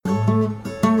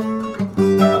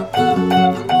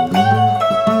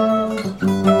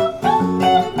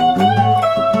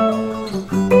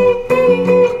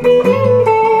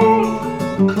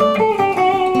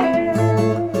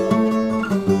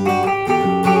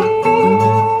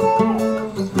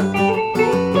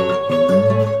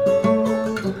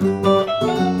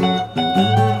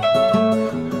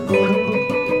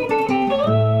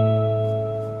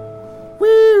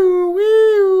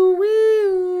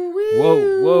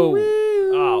Whoa.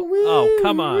 Oh,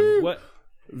 come on. What?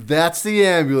 That's the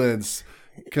ambulance.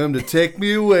 Come to take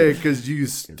me away because you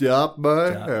stopped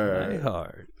my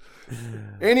heart.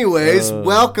 Anyways,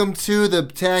 welcome to the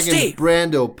Tag and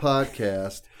Brando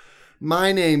podcast.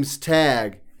 My name's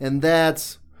Tag, and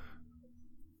that's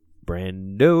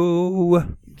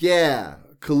Brando. Yeah,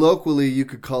 colloquially you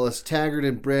could call us Taggart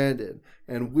and Brandon,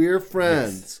 and we're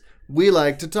friends. Yes. We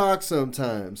like to talk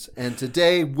sometimes, and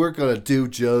today we're going to do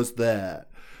just that.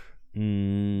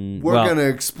 We're going to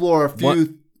explore a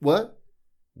few... What?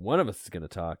 One of us is going to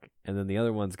talk, and then the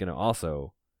other one's going to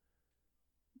also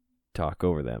talk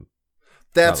over them.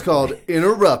 That's called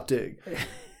interrupting.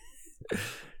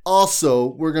 Also,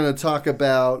 we're going to talk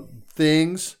about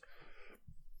things,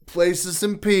 places,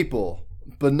 and people,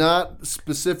 but not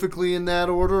specifically in that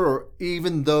order or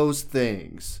even those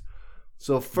things.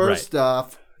 So first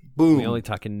off, boom. We only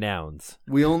talk in nouns.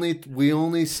 We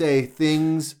only say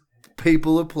things,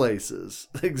 people, or places.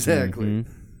 Exactly.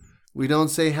 Mm-hmm. We don't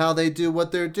say how they do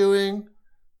what they're doing.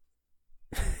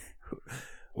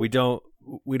 We don't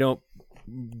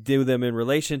do them in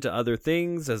relation to other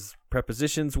things as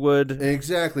prepositions would.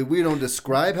 Exactly. We don't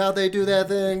describe how they do that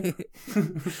thing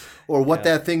or what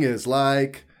that thing is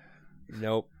like.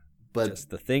 Nope. But just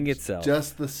the thing itself.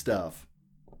 Just the stuff.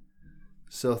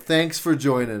 So thanks for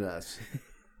joining us.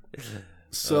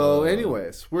 So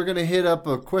anyways, we're going to hit up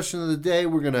a question of the day.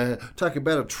 We're going to talk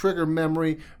about a trigger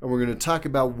memory, and we're going to talk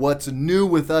about what's new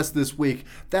with us this week.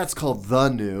 That's called The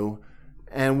New.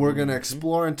 And we're going to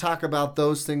explore and talk about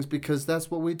those things because that's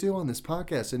what we do on this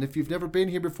podcast. And if you've never been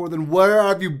here before, then where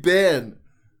have you been?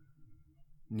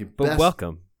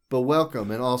 Welcome. But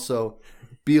welcome. And also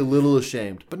be a little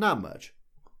ashamed, but not much.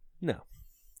 No.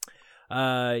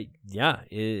 Yeah,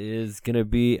 it is going to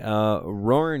be a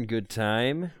roaring good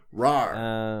time.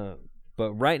 Roar.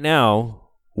 But right now,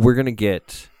 we're going to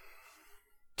get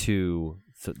to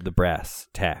the brass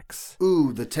tacks.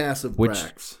 Ooh, the tass of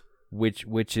brass.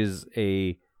 Which is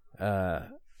a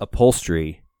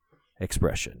upholstery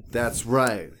expression. That's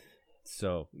right.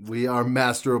 So we are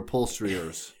master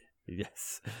upholsterers.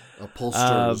 Yes.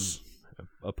 Upholsterers.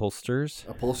 Upholsters?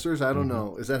 Upholsters? I don't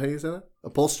know. Is that how you say that?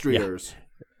 Upholsterers.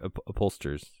 Yeah.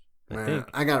 Upholsters. I think.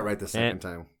 I got it right the second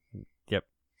time. Yep.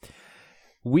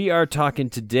 We are talking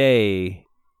today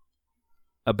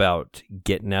about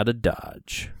getting out of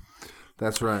Dodge.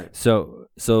 That's right. So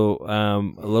a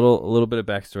little bit of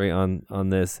backstory on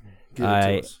this.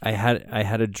 I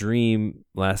had a dream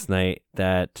last night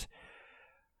that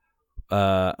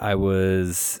I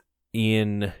was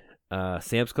in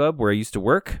Sam's Club where I used to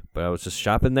work, but I was just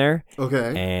shopping there.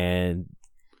 Okay. And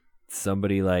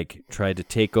somebody tried to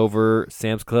take over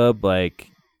Sam's Club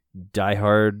Die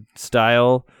Hard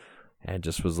style, and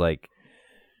just was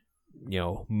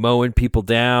mowing people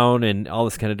down and all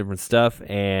this kind of different stuff,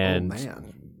 and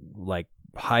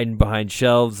hiding behind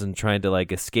shelves and trying to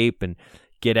escape and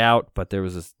get out. But there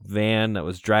was this van that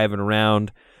was driving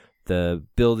around the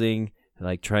building,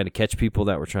 trying to catch people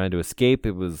that were trying to escape.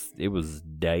 It was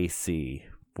dicey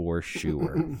for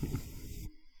sure,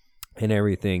 and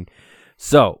everything.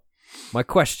 So my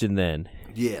question then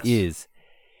is,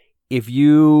 if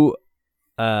you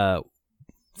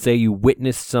say you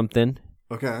witnessed something.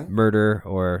 Okay. Murder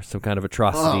or some kind of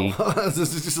atrocity. Oh,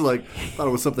 this is just thought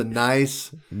it was something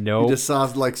nice. No. You just saw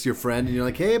your friend and you're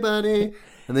like, hey, buddy.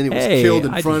 And then he was killed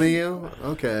in front of you.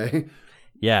 Okay.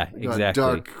 Yeah, exactly.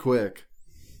 Dark quick.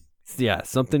 Yeah,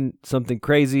 something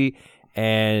crazy.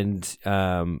 And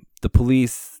the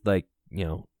police, they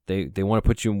want to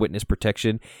put you in witness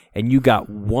protection. And you got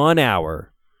 1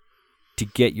 hour to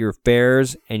get your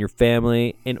affairs and your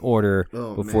family in order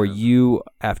before you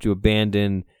have to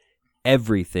abandon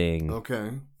everything. Okay.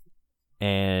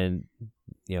 And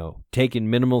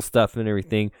taking minimal stuff and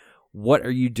everything. What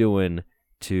are you doing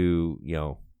to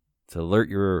alert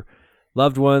your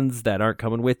loved ones that aren't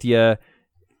coming with you,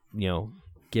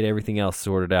 get everything else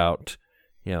sorted out,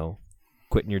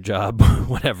 quitting your job,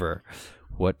 whatever.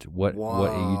 What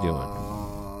are you doing?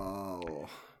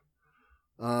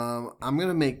 I'm going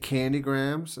to make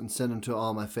candygrams and send them to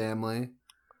all my family.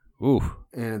 Ooh.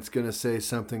 And it's going to say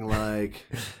something like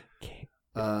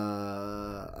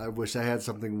I wish I had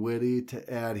something witty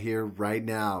to add here right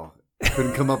now.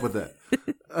 Couldn't come up with it.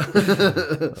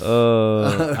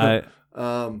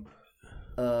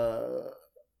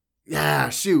 Yeah,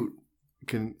 shoot.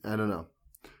 I don't know.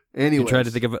 Anyway, you tried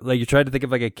to think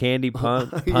of a candy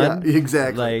pun. Yeah,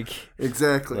 exactly.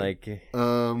 Exactly.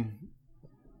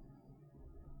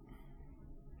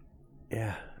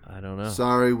 Yeah, I don't know.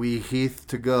 Sorry, we Heath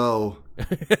to go.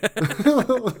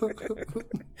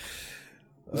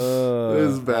 This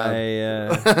is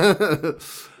bad.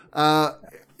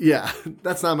 Yeah,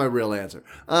 that's not my real answer.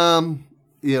 Or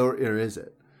is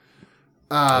it?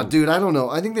 Dude, I don't know.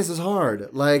 I think this is hard.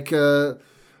 Like, in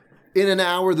an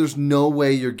hour, there's no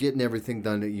way you're getting everything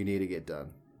done that you need to get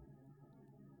done.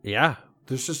 Yeah.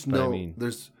 There's just But, no. I mean,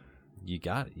 there's. You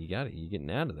got it. You're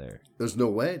getting out of there. There's no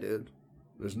way, dude.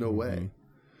 There's no Mm-hmm. way.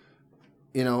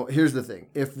 You know, here's the thing.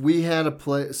 If we had a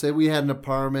place, say we had an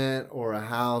apartment or a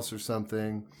house or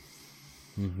something,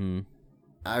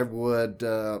 I would,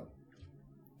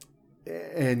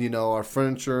 and, you know, our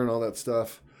furniture and all that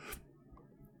stuff,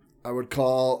 I would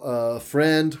call a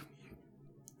friend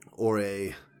or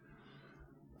a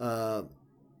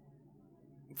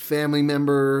family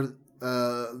member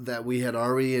that we had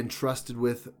already entrusted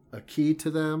with a key to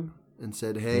them and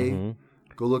said, hey,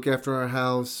 go look after our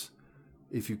house.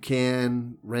 If you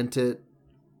can, rent it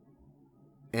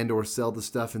and or sell the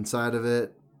stuff inside of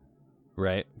it.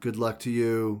 Right. Good luck to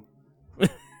you.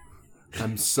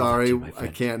 I'm sorry I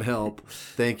can't help.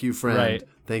 Thank you, friend. Right.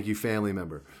 Thank you, family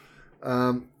member.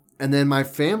 And then my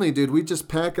family, dude, we just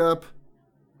pack up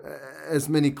as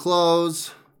many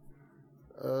clothes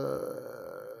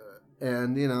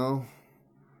and, you know,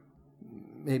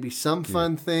 maybe some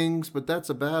fun things, but that's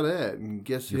about it. And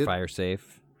guess Your fire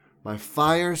safe. My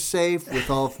fire safe with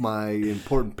all of my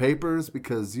important papers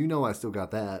because you know I still got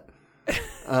that.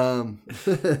 And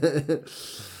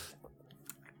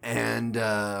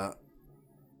yeah,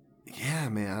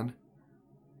 man.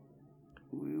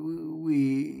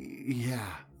 Yeah,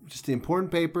 just the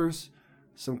important papers,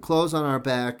 some clothes on our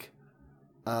back.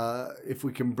 If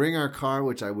we can bring our car,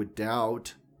 which I would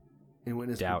doubt, in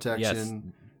witness protection. Yes.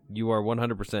 You are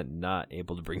 100% not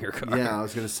able to bring your car. Yeah, I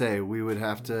was going to say we would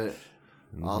have to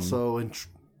also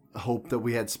hope that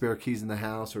we had spare keys in the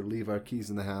house or leave our keys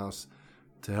in the house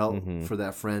to help for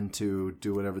that friend to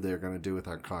do whatever they're going to do with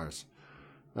our cars.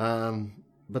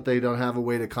 But they don't have a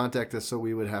way to contact us, so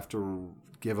we would have to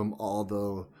give them all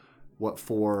the what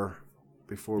for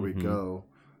before we go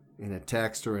in a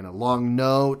text or in a long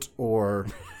note or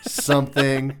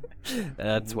something.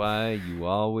 That's why you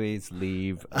always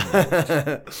leave a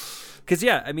note. Because,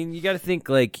 yeah, I mean, you got to think,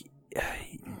 like,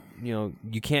 you know,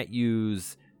 you can't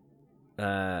use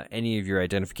any of your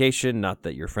identification. Not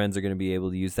that your friends are going to be able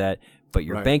to use that, but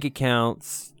your bank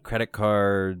accounts, credit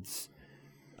cards.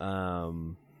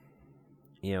 You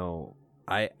know,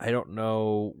 I don't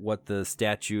know what the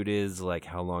statute is, like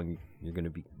how long you're going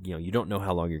to be. You know, you don't know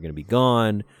how long you're going to be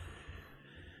gone.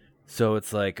 So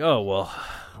it's like, oh well,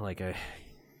 like I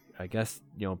guess,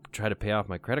 you know, try to pay off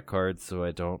my credit cards so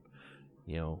I don't,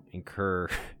 you know, incur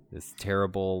this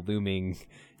terrible looming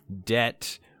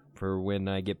debt for when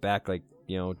I get back, like,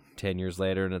 you know, 10 years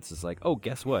later, and it's just like, oh,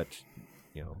 guess what?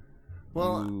 You know,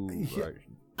 well,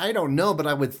 I don't know, but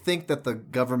I would think that the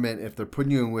government, if they're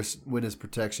putting you in witness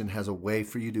protection, has a way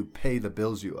for you to pay the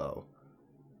bills you owe.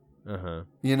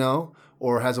 You know,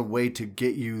 or has a way to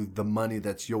get you the money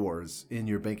that's yours in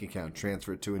your bank account,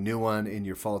 transfer it to a new one in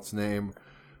your false name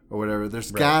or whatever.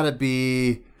 There's got to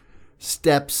be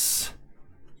steps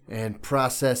and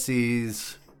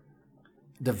processes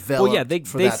developed. Well, yeah, they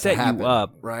set you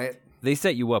up, right? They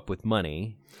set you up with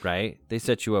money, right? They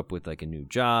set you up with like a new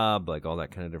job, like all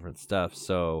that kind of different stuff.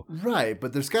 So right,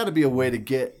 but there's got to be a way to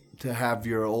get to have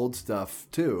your old stuff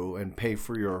too and pay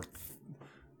for your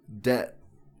debt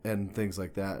and things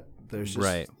like that. There's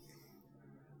just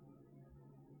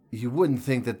you wouldn't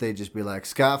think that they'd just be like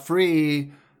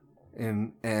scot-free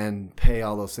and pay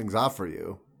all those things off for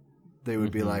you. They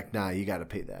would be like, nah, you got to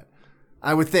pay that.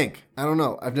 I would think. I don't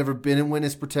know. I've never been in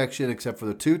witness protection except for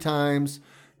the 2 times,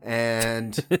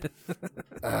 and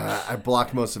I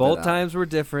blocked most of it out. Both times were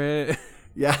different.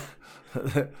 Yeah.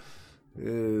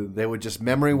 They would just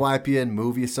memory wipe you and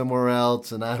move you somewhere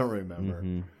else, and I don't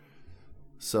remember.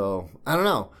 So, I don't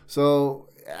know. So,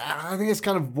 I think it's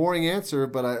kind of a boring answer,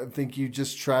 but I think you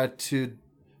just try to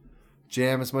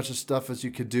jam as much of stuff as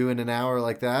you could do in an hour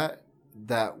like that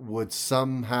would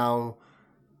somehow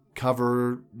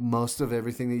cover most of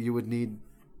everything that you would need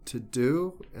to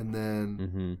do, and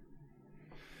then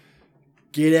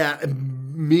get out,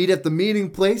 meet at the meeting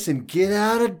place, and get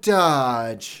out of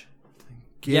Dodge.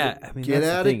 Get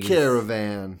out of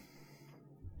Caravan.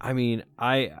 I mean,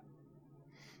 I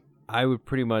would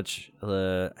pretty much,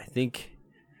 I think,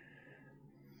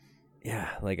 yeah,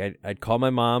 like I'd call my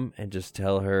mom and just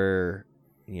tell her,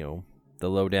 you know, the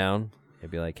lowdown. I'd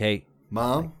be like, hey,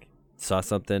 Mom, like, saw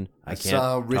something. I can't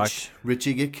saw talk.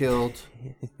 Richie get killed.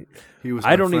 He was.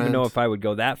 I don't friend. even know if I would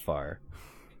go that far.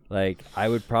 Like, I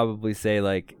would probably say,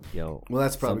 like, you know, well,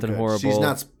 that's probably something good. horrible. She's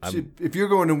not. If you're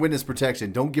going to witness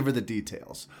protection, don't give her the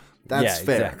details. That's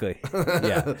fair. Exactly.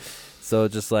 Yeah. So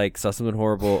just like saw something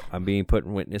horrible. I'm being put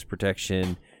in witness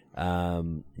protection.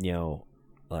 You know,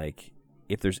 like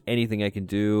if there's anything I can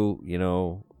do, you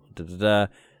know,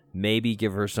 maybe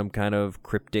give her some kind of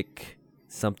cryptic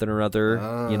something or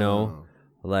other, you know,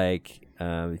 like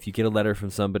if you get a letter from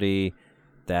somebody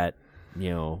that, you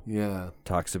know,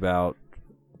 talks about,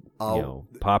 you know,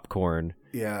 popcorn.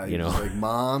 Yeah, you know, like,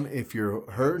 Mom, if you're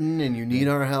hurting and you need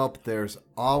our help, there's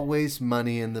always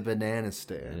money in the banana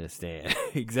stand.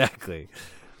 Exactly.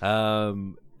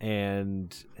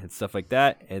 And stuff like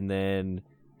that. And then,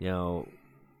 you know,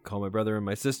 call my brother and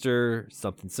my sister,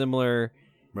 something similar.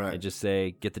 Right. And just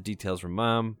say, get the details from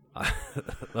Mom.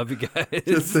 Love you guys.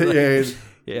 Just say, like,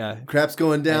 yeah. Crap's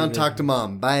going down. Then, talk to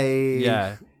Mom. Bye.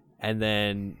 Yeah. And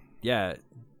then,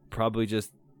 probably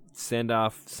just send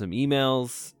off some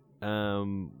emails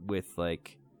with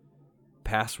like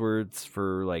passwords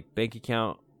for like bank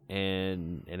account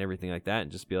and everything like that,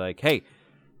 and just be like, hey,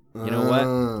 you know what?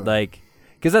 Like,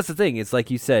 because that's the thing. It's like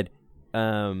you said,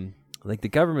 like the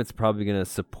government's probably going to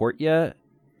support you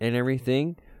and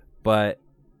everything, but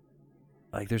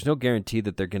like there's no guarantee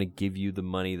that they're going to give you the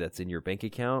money that's in your bank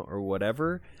account or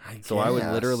whatever. So I would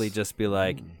literally just be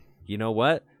like, you know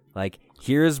what? Like,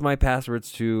 here's my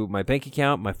passwords to my bank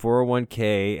account, my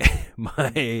 401k,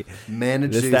 my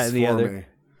manage this, these that, and the for other. me.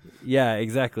 Yeah,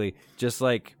 exactly. Just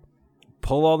like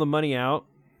pull all the money out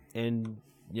and,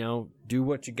 you know, do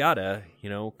what you gotta, you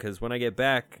know, because when I get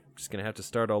back, I'm just gonna have to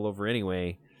start all over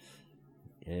anyway,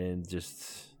 and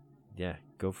just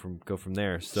go from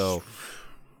there. So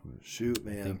shoot,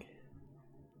 man.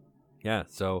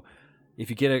 So if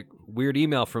you get a weird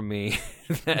email from me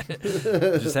that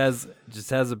just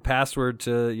has a password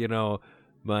to, you know,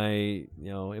 my, you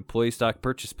know, employee stock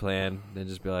purchase plan, then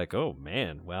just be like, oh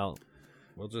man, well,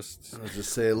 I'll just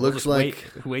say it looks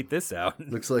like wait this out.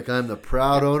 Looks like I'm the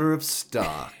proud owner of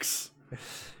stocks.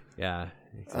 Yeah,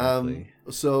 exactly.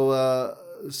 So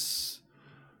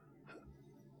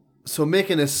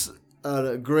making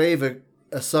a grave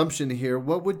assumption here,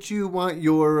 what would you want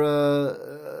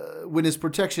your witness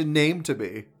protection name to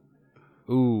be?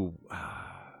 Ooh.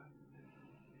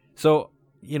 So,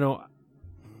 you know,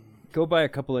 go by a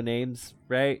couple of names,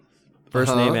 right?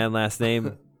 First name and last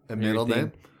name. And middle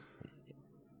name?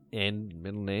 And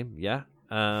middle name, yeah.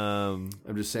 I'm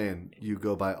just saying, you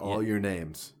go by all your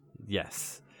names.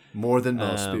 Yes. More than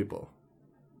most people.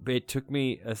 But it took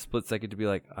me a split second to be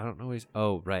like, I don't know.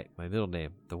 Oh, right. My middle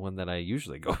name, the one that I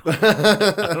usually go by.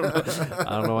 I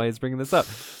don't know why he's bringing this up.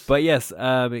 But yes,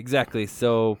 exactly.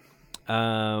 So,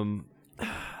 let's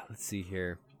see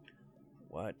here.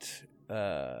 What?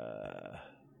 I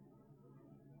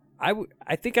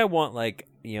think I want like,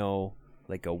 you know,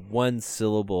 like a one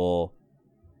syllable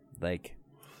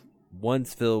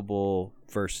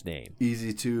first name.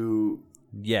 Easy to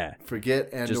forget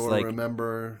and just or like,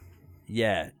 remember.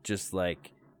 Yeah, just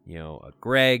like, you know, a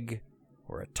Greg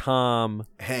or a Tom,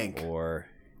 Hank, or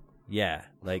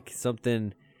like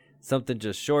something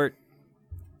just short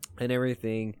and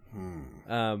everything.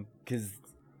 Because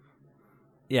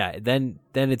then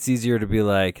it's easier to be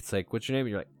like, it's like, what's your name?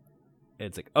 And you're like,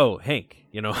 it's like, oh, Hank,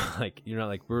 you know, like you're not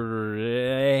like,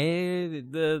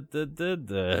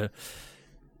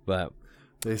 but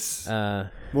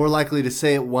more likely to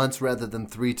say it once rather than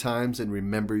 3 times and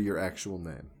remember your actual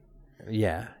name.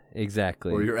 Yeah,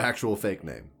 exactly. Or your actual fake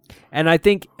name. And I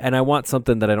want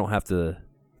something that I don't have to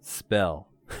spell.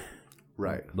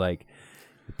 Right. Like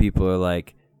people are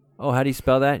like, oh, how do you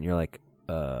spell that? And you're like,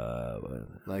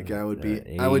 like I would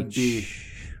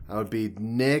be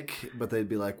Nick, but they'd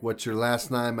be like, what's your last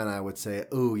name? And I would say,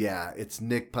 oh yeah, it's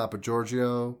Nick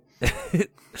Papagiorgio.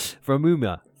 From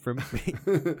Yuma. From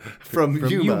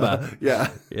Yuma. Yeah.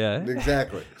 Yeah.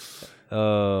 Exactly.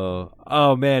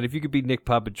 Oh man, if you could be Nick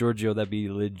Papagiorgio, that'd be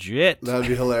legit. That'd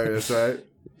be hilarious, right?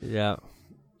 Yeah.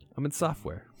 I'm in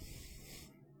software.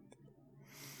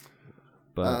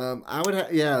 But I would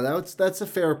that's a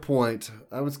fair point.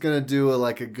 I was gonna do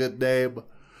a good name.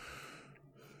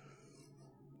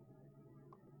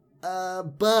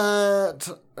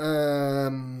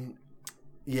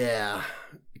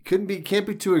 Can't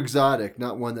be too exotic,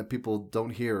 not one that people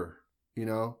don't hear, you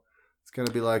know? It's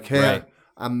gonna be like, hey, right.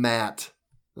 I'm Matt.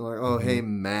 They're like, oh, hey,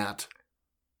 Matt.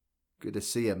 Good to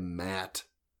see you, Matt.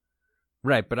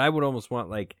 Right, but I would almost want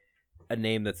like a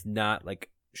name that's not like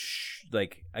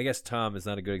I guess Tom is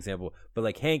not a good example, but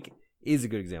like Hank is a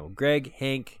good example. Greg,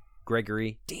 Hank,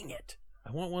 Gregory. Dang it.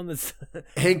 I want one that's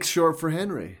Hank's short for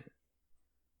Henry.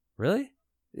 Really?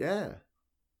 Yeah.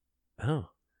 Oh.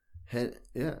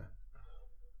 Yeah.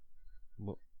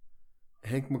 Well,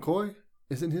 Hank McCoy?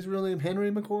 Isn't his real name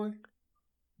Henry McCoy?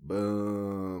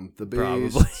 Boom. The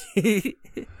Beast. Probably.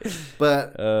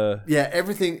 But yeah,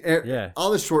 everything. Yeah.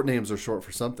 All the short names are short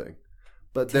for something.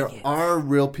 But there are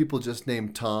real people just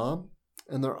named Tom,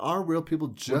 and there are real people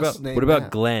just named. What about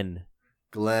Matt. Glenn?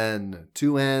 Glenn,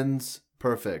 2 N's,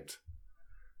 perfect.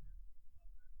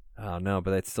 Oh no,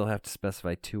 but I'd still have to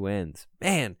specify 2 N's.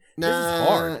 Man,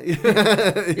 Nah, this is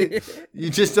hard. You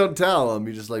just don't tell them.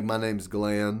 You're just like, my name's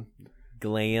Glenn.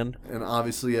 Glenn. And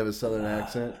obviously you have a southern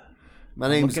accent. My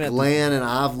name's Glenn, and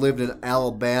I've lived in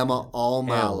Alabama all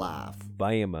my life.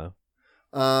 Alabama.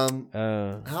 How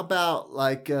about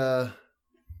like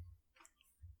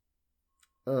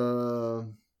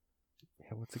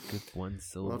what's a good one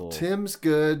syllable? Well, Tim's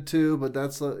good too, but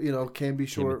that's can be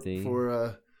short Timothy.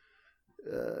 for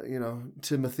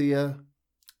Timothea.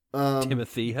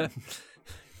 Timothea.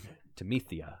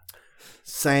 Timethea.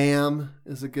 Sam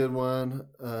is a good one.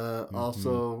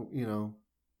 Also,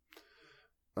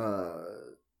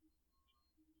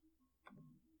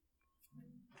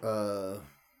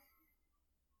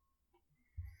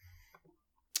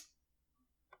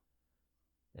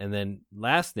 and then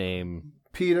last name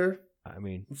Peter. I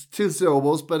mean, It's 2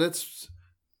 syllables, but it's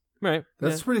right.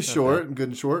 that's pretty short and good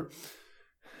and short.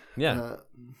 Yeah.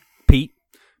 Pete.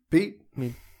 Pete. I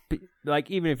mean, like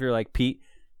even if you're like Pete,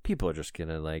 people are just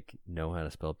gonna like know how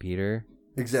to spell Peter.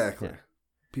 Exactly. Yeah.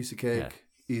 Piece of cake.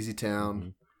 Easy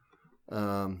town.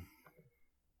 Mm-hmm.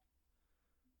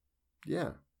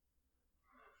 Yeah.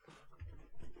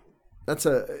 That's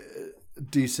a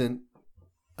decent.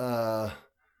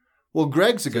 Well,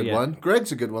 Greg's a good one.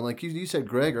 Greg's a good one. Like you said,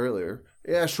 Greg earlier.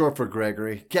 Yeah, short for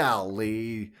Gregory.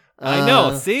 Golly. I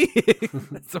know. See,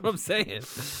 that's what I'm saying.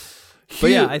 Hugh,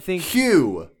 But yeah, I think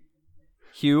Hugh.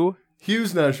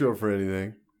 Hugh's not short for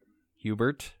anything.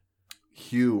 Hubert.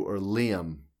 Hugh or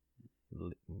Liam.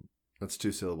 That's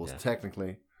 2 syllables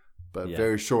technically, but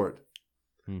very short.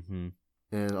 Mm-hmm.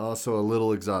 And also a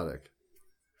little exotic.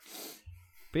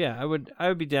 But yeah, I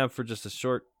would be down for just a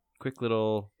short, quick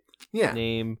little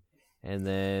name, and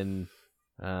then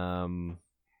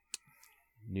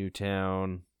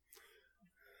Newtown,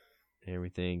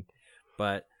 everything.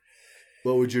 But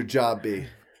what would your job be?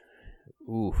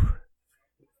 Ooh,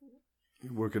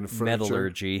 working in furniture?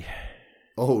 Metallurgy.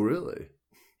 Oh, really?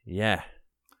 Yeah.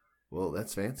 Well,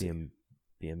 that's fancy.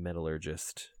 Be a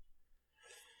metallurgist.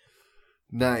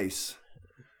 Nice.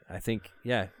 I think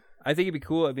it'd be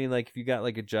cool. I mean, like if you got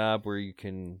like a job where you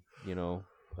can,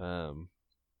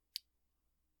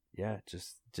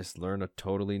 just learn a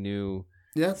totally new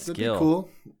skill. That'd be cool.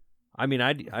 I mean,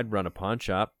 I'd run a pawn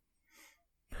shop.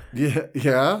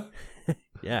 Yeah.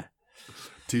 Yeah.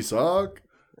 T-Sock.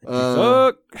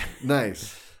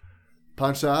 Nice.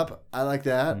 Pawn shop. I like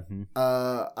that. Mm-hmm.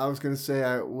 I was gonna say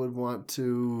I'd want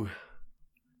to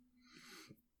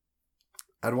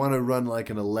run like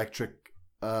an electronics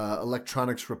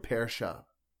repair shop.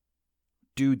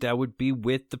 Dude, that would be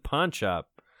with the pawn shop.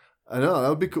 I know, that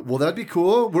would be cool. Well, that'd be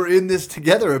cool. We're in this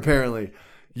together, apparently.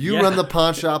 You run the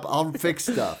pawn shop. I'll fix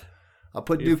stuff. I'll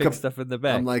put new stuff in the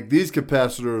back. I'm like, these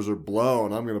capacitors are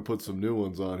blown. I'm going to put some new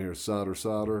ones on here.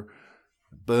 Solder.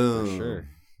 Boom. For sure.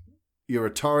 Your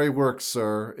Atari works,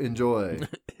 sir. Enjoy.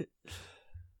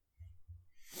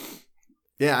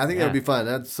 Yeah, I think that would be fun.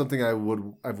 That's something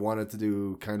I've wanted to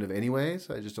do kind of anyways.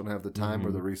 I just don't have the time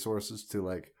or the resources to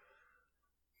like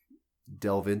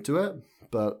delve into it.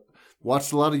 But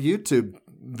watched a lot of YouTube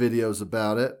videos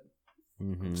about it.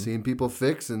 Mm-hmm. Seeing people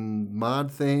fix and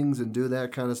mod things and do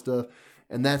that kind of stuff.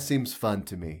 And that seems fun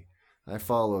to me. I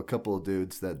follow a couple of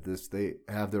dudes that they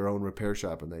have their own repair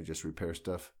shop and they just repair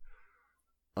stuff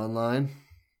online.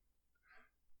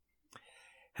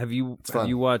 Have you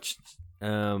watched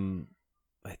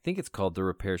I think it's called The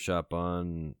Repair Shop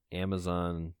on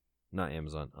Amazon, not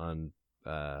Amazon, on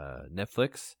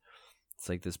Netflix. It's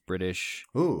like this British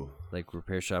like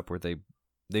repair shop where they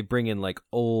bring in like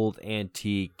old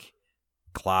antique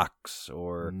clocks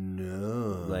or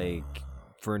like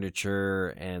furniture,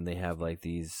 and they have like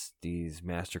these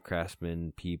master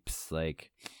craftsman peeps like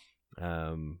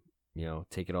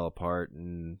take it all apart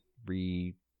and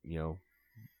redo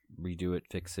it,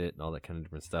 fix it, and all that kind of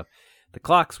different stuff. The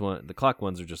clock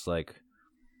ones are just like,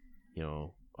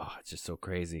 it's just so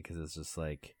crazy because it's just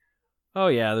like, oh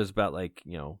yeah, there's about like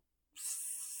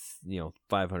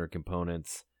 500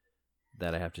 components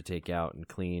that I have to take out and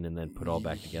clean and then put all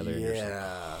back together. Yeah. And you're like,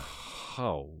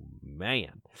 oh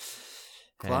man,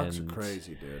 clocks are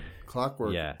crazy, dude.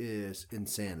 Clockwork is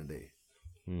insanity.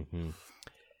 Mm-hmm.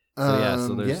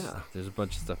 So there's a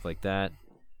bunch of stuff like that.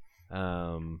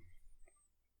 But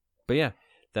yeah,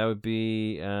 that would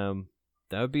be a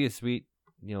sweet,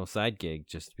 side gig,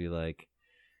 just to be like,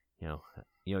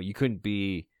 you couldn't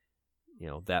be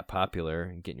that popular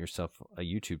and getting yourself a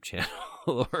YouTube channel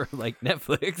or like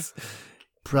Netflix.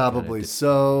 Probably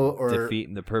so, or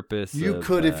defeating the purpose. You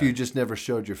could if you just never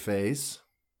showed your face.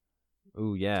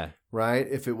 Oh yeah, right.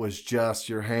 If it was just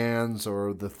your hands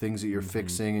or the things that you're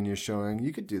fixing and you're showing,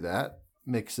 you could do that.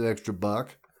 Makes an extra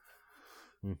buck.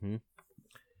 Mm-hmm.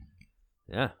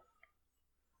 Yeah,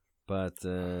 but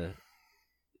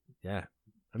yeah.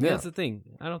 I mean, that's the thing.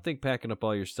 I don't think packing up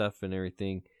all your stuff and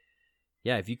everything.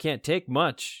 Yeah, if you can't take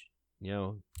much,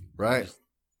 right.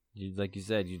 You like you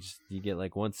said, you get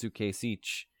like one suitcase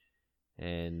each,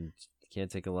 and you can't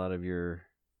take a lot of your,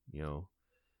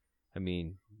 I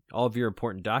mean, all of your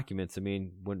important documents. I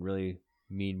mean, wouldn't really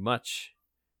mean much.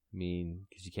 I mean,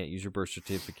 because you can't use your birth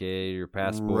certificate, your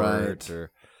passport,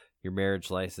 or your marriage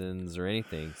license, or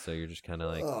anything. So you're just kind of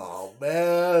like, oh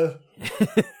man,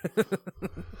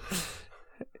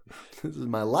 this is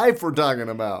my life we're talking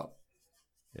about.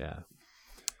 Yeah.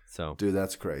 So, dude,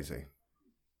 that's crazy.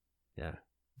 Yeah.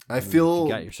 I feel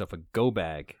you got yourself a go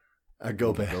bag. A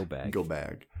go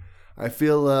bag. I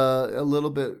feel a little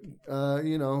bit,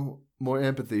 more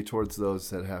empathy towards those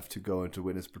that have to go into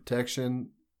witness protection.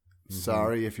 Mm-hmm.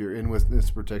 Sorry if you're in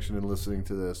witness protection and listening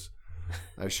to this.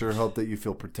 I sure hope that you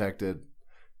feel protected,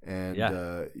 and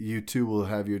you too will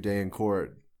have your day in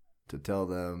court to tell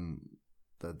them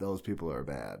that those people are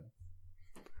bad.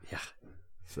 Yeah.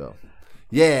 So,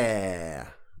 yeah.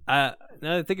 Now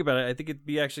that I think about it, I think it'd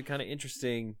be actually kind of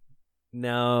interesting.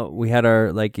 Now we had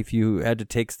our, like, if you had to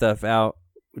take stuff out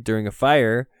during a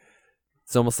fire,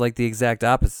 it's almost like the exact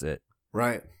opposite.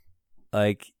 Right.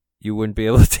 Like, you wouldn't be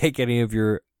able to take any of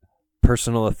your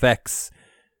personal effects.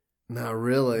 Not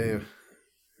really.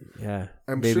 Yeah.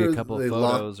 I'm maybe sure a couple of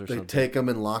photos or something. They take them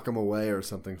and lock them away or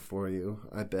something for you.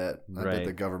 I bet. I bet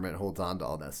the government holds on to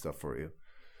all that stuff for you.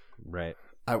 Right.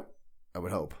 I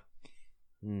would hope.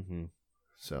 Mm-hmm.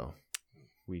 So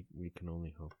we can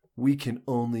only hope. We can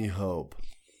only hope.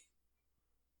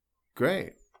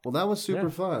 Great. Well, that was super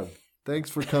fun. Thanks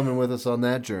for coming with us on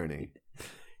that journey.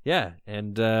 Yeah,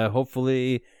 and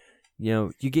hopefully,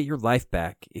 you get your life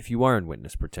back if you are in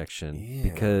witness protection,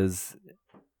 because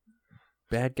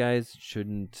bad guys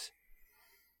shouldn't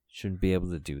be able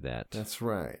to do that. That's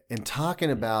right. And talking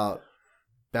about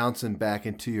bouncing back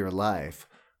into your life,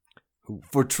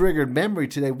 for Triggered Memory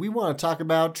today, we want to talk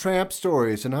about tramp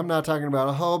stories, and I'm not talking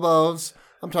about hobos.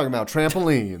 I'm talking about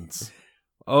trampolines.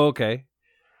 Oh, okay.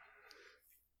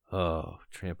 Oh,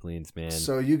 trampolines, man.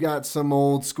 So you got some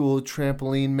old school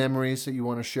trampoline memories that you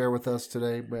want to share with us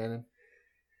today, Brandon?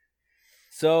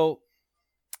 So,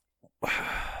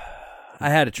 I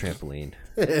had a trampoline.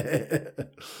 It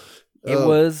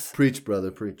was... Preach, brother,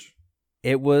 preach.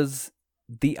 It was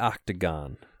the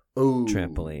Octagon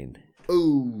trampoline.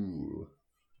 Ooh.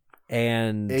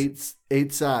 And...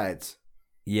 Eight sides.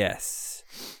 Yes.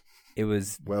 It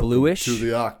was Welcome bluish. To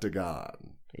the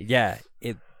Octagon. Yeah,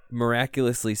 it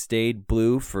miraculously stayed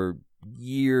blue for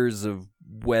years of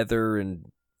weather and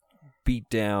beat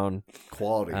down.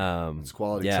 Quality. It's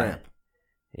quality tramp.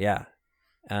 Yeah.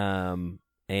 And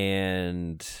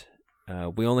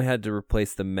we only had to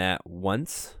replace the mat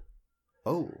once.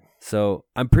 Oh. So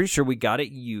I'm pretty sure we got it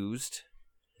used.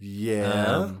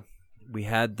 Yeah. We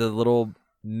had the little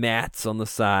mats on the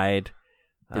side.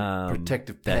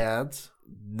 Protective pads.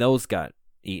 Those got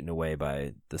eaten away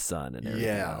by the sun and everything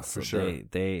else. For sure.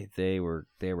 They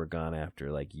were gone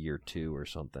after like year 2 or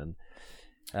something.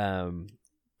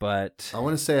 But I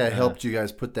want to say I helped you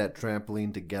guys put that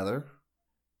trampoline together.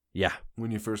 Yeah.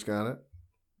 When you first got it.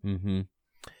 Mm-hmm.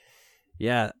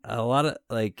 Yeah, a lot of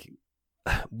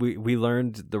we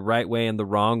learned the right way and the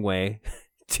wrong way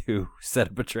to set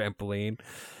up a trampoline.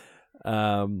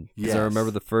 Because I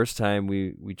remember the first time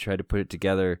we tried to put it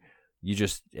together, you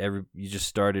just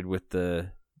started with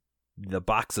the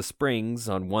box of springs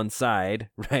on one side,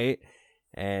 right?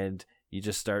 And you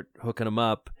just start hooking them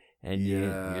up, and you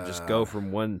just go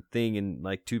from one thing, and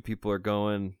like 2 people are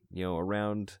going,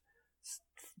 around,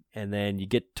 and then you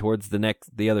get towards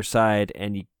the other side,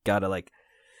 and you gotta like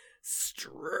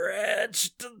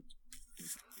stretch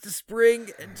the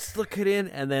spring and just look it in,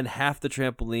 and then half the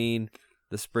trampoline,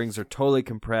 the springs are totally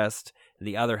compressed, and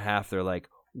the other half they're like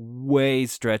way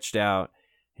stretched out.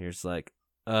 And you're just like,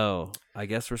 oh, I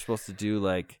guess we're supposed to do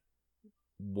like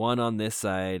one on this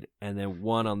side and then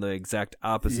one on the exact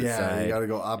opposite side. Yeah, you gotta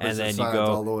go opposite sides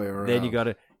all the way around. Then you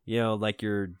gotta, like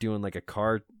you're doing like a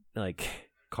car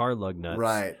lug nuts.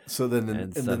 Right. So then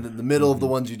the middle of the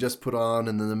ones you just put on,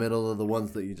 and then the middle of the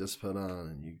ones that you just put on,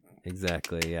 and you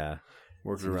exactly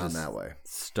work it around that way.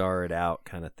 Star it out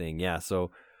kind of thing. Yeah.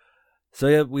 So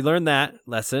yeah, we learned that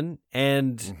lesson,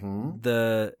 and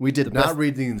we did not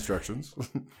read the instructions.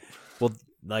 Well,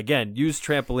 again, use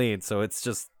trampoline. So it's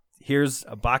just, here's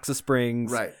a box of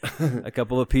springs, right? a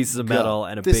couple of pieces of metal,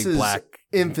 and a this big is black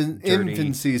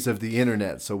infancies of the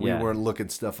internet. So we weren't looking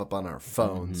stuff up on our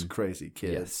phones. Crazy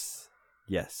kids.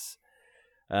 Yes.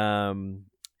 And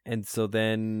so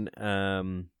then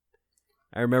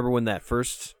I remember when that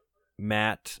first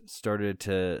mat started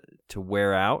to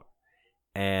wear out,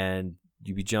 and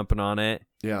you'd be jumping on it,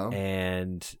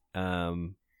 and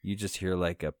you just hear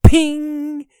like a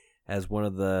ping as one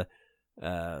of the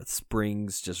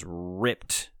springs just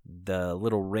ripped the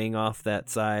little ring off that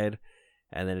side,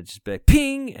 and then it just be like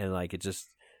ping, and like it just,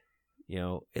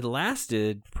 it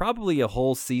lasted probably a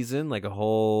whole season, like a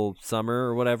whole summer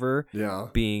or whatever,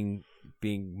 being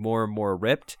more and more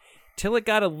ripped, till it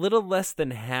got a little less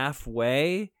than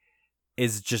halfway,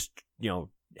 is just,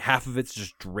 half of it's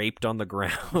just draped on the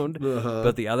ground,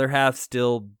 but the other half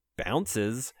still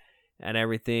bounces and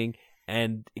everything.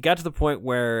 And it got to the point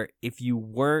where if you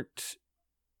weren't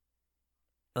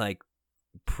like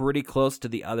pretty close to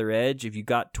the other edge, if you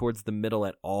got towards the middle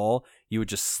at all, you would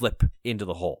just slip into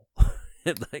the hole.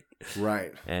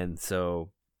 Right. And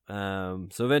so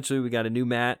eventually we got a new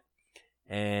mat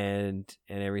and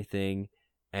everything,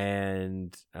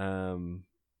 and oh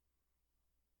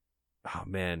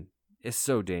man, it's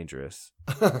so dangerous.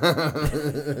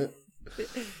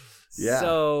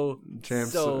 So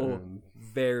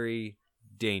very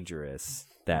dangerous,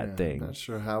 that thing. I'm not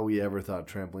sure how we ever thought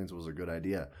trampolines was a good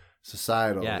idea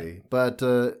societally, but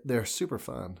they're super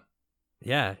fun.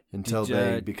 Yeah. Until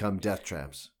they become death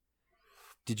traps.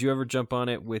 Did you ever jump on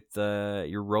it with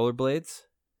your rollerblades?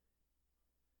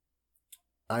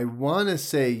 I want to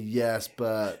say yes,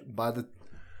 but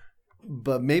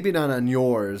maybe not on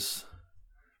yours.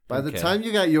 By the time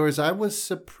you got yours, I was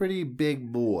a pretty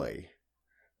big boy.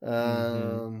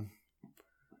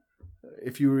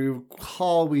 If you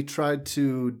recall, we tried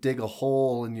to dig a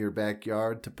hole in your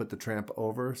backyard to put the tramp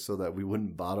over so that we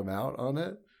wouldn't bottom out on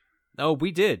it. Oh,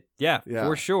 we did. Yeah,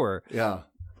 for sure. Yeah.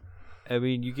 I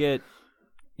mean, you get,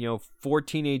 4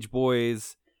 teenage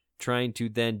boys trying to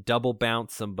then double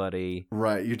bounce somebody.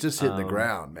 Right. You're just hitting the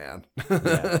ground, man.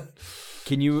 Yeah.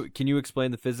 Can you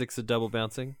explain the physics of double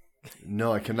bouncing?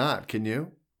 No, I cannot. Can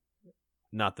you?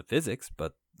 Not the physics,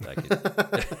 but I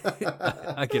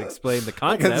can explain the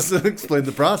concept. I can explain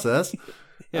the process.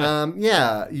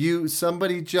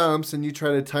 Somebody jumps and you try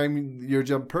to time your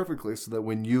jump perfectly so that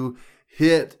when you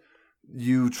hit,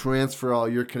 you transfer all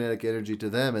your kinetic energy to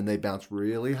them and they bounce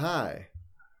really high.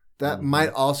 That might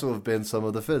also have been some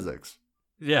of the physics.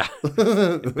 Yeah.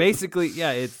 Basically,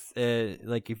 it's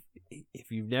like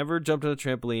if you've never jumped on a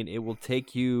trampoline, it will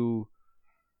take you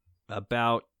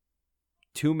about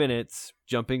 2 minutes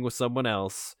jumping with someone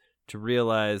else to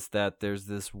realize that there's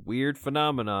this weird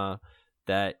phenomena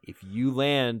that if you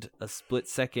land a split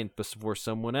second before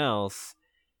someone else,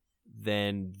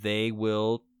 then they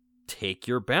will take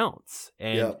your bounce.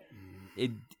 And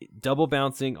double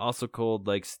bouncing, also called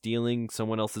like stealing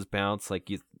someone else's bounce, like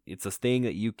it's a thing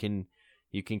that you can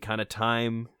kind of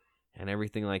time and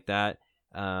everything like that,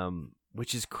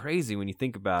 which is crazy when you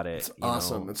think about it. It's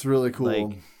awesome. It's really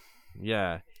cool.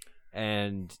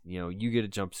 And you get to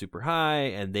jump super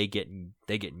high, and they get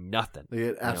nothing. They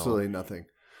get absolutely nothing.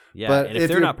 Yeah, but and if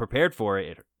they're not prepared for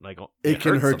it, it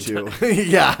can hurt you.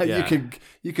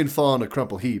 You can fall in a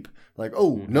crumple heap. Like,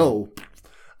 no.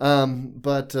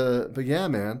 But yeah,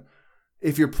 man.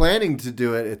 If you're planning to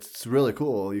do it, it's really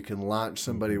cool. You can launch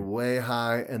somebody way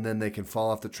high, and then they can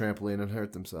fall off the trampoline and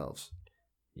hurt themselves.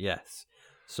 Yes.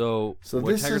 So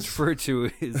what Tiger's referred to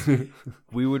is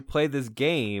we would play this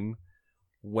game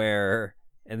where,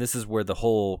 and this is where the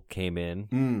hole came in,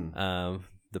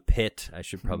 the pit, I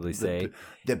should probably say.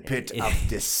 The pit of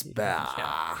despair.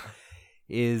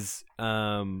 Is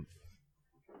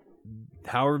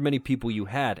however many people you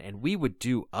had, and we would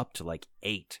do up to like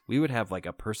 8. We would have like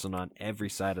a person on every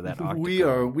side of that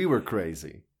octagon. We were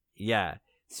crazy. Yeah.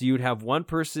 So you would have one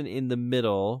person in the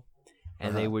middle,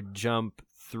 and they would jump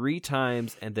 3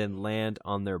 times and then land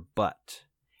on their butt.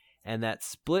 And that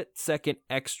split second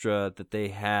extra that they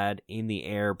had in the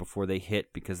air before they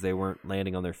hit because they weren't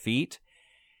landing on their feet,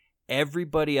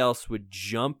 everybody else would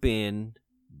jump in,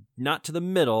 not to the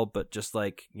middle, but just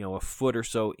like, a foot or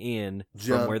so in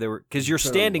from where they were, because you're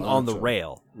standing on the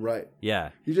rail. Right. Yeah.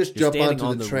 You just jump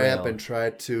onto the tramp and try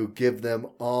to give them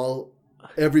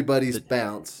everybody's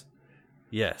bounce.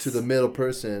 Yes. To the middle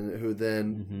person, who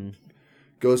then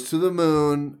goes to the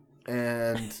moon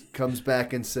and comes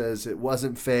back and says it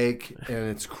wasn't fake, and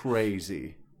it's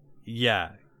crazy.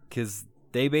 Yeah, because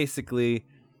they basically,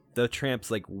 the tramps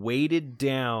like weighted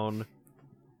down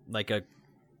like a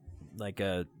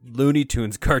Looney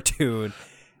Tunes cartoon,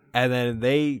 And then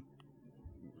they,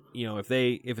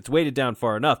 if it's weighted down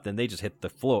far enough, then they just hit the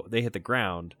floor. They hit the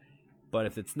ground. But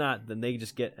if it's not, then they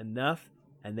just get enough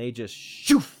and they just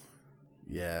shoof.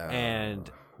 Yeah. And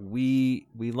we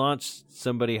launched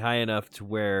somebody high enough to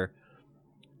where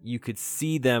you could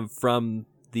see them from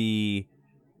the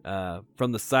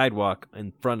sidewalk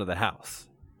in front of the house.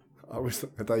 I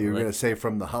thought you were going to say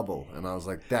from the Hubble, and I was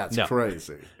like, that's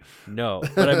crazy. No,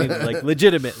 but I mean, like,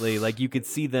 legitimately, like, you could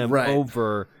see them right.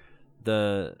 over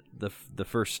the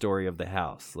first story of the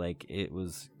house. Like, it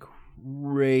was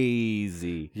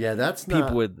crazy. Yeah, that's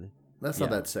not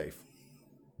that safe.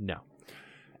 No.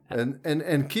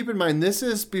 And keep in mind, this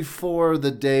is before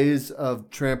the days of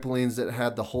trampolines that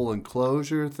had the whole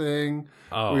enclosure thing.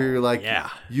 Oh, where you're like,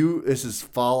 yeah. This is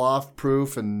fall off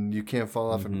proof, and you can't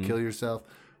fall off and kill yourself.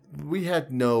 We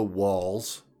had no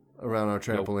walls around our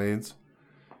trampolines.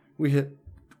 Nope.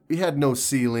 We had no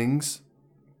ceilings.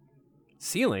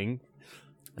 Ceiling?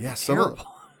 Yeah,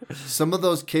 some of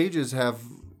those cages have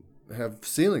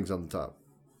ceilings on the top.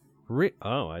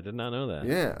 Oh, I did not know that.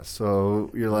 Yeah, so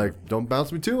you're like, don't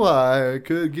bounce me too high. I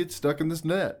could get stuck in this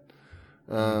net.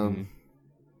 Yeah.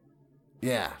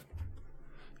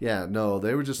 Yeah, no,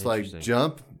 they were just like,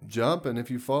 jump, and if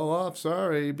you fall off,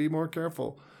 sorry, be more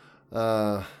careful.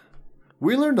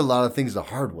 We learned a lot of things the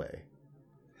hard way.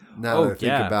 Now that I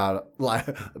think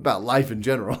about life in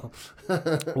general.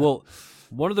 Well,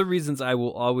 one of the reasons I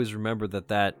will always remember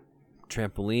that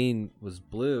trampoline was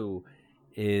blue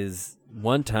is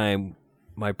one time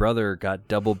my brother got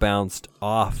double bounced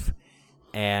off,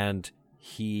 and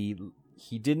he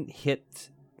didn't hit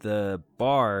the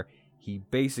bar. He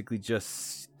basically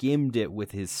just skimmed it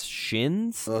with his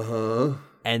shins.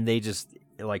 And they just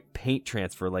like paint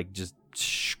transfer, like just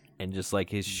and just like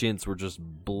his shins were just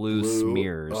blue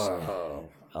smears,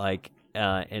 like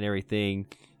and everything.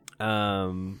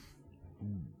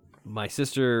 My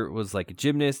sister was like a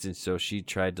gymnast, and so she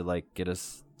tried to like get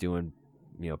us doing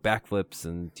backflips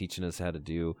and teaching us how to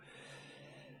do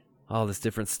all this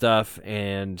different stuff.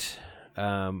 And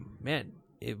man,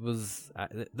 it was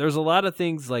there's a lot of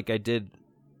things like I did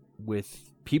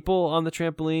with people on the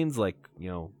trampolines, like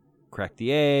crack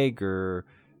the egg or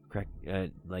crack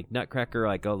like nutcracker,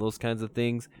 like all those kinds of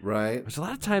things. Right. There's a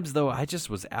lot of times though I just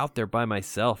was out there by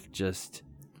myself, just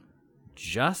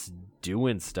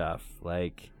doing stuff.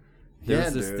 Like there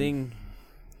was this thing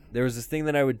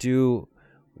that I would do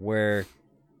where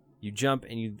you jump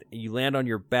and you land on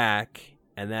your back,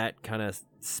 and that kind of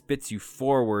spits you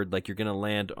forward like you're gonna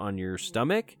land on your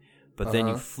stomach, but then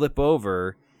you flip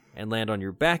over and land on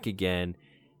your back again,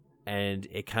 and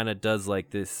it kind of does like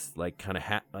this like kind of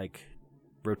like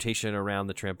rotation around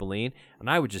the trampoline. And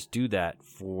I would just do that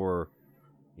for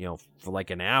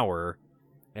like an hour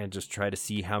and just try to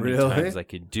see how many times I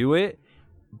could do it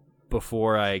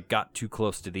before I got too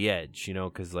close to the edge,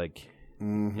 because like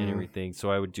and everything. So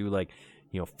I would do like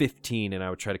 15, and I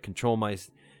would try to control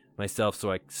myself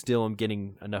so I still am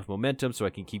getting enough momentum so I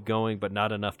can keep going, but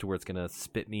not enough to where it's gonna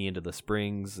spit me into the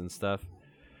springs and stuff.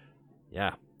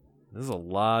 Yeah, there's a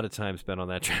lot of time spent on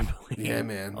that trampoline. Yeah,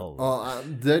 man. I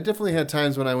definitely had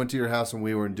times when I went to your house and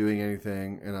we weren't doing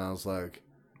anything, and I was like,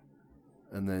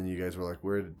 and then you guys were like,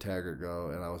 "Where did Taggart go?"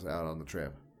 And I was out on the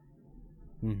tramp.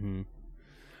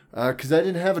 Because I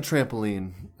didn't have a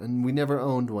trampoline, and we never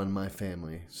owned one, my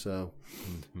family. So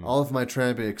all of my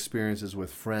tramping experiences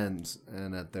with friends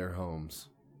and at their homes.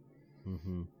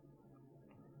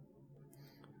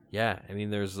 Yeah, I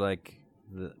mean, there's like,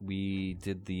 we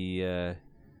did the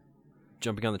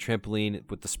jumping on the trampoline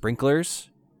with the sprinklers.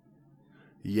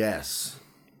 Yes.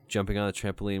 Jumping on the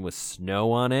trampoline with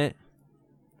snow on it.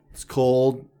 It's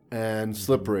cold and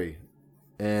slippery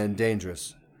and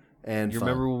dangerous and fun.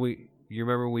 You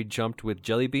remember when we jumped with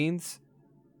jelly beans?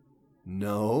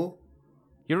 No.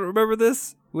 You don't remember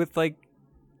this with like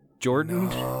Jordan?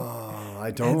 No,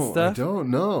 I don't. I don't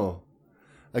know.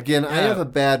 Again, I have a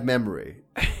bad memory.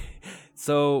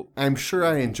 So I'm sure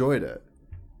I enjoyed it.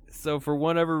 So for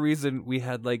whatever reason, we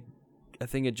had like a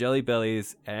thing of Jelly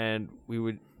Bellies, and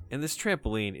and this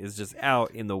trampoline is just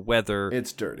out in the weather.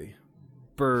 It's dirty.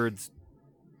 Birds,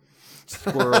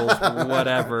 squirrels,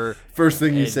 whatever. First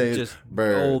thing you say is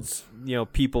birds.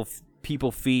 Old, people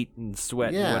feet and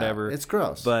sweat and whatever. It's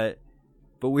gross. But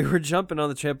we were jumping on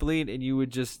the trampoline, and you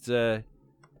would just we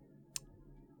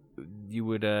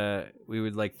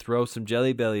would like throw some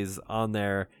Jelly Bellies on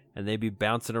there, and they'd be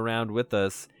bouncing around with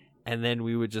us, and then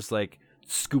we would just like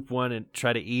scoop one and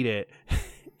try to eat it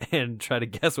and try to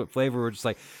guess what flavor. We're just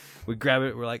like, we grab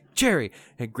it, we're like, cherry,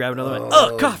 and grab another one.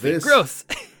 Oh, coffee, gross.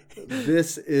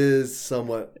 This is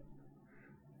somewhat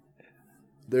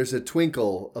There's a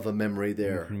twinkle of a memory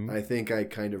there. Mm-hmm. I think I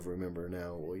kind of remember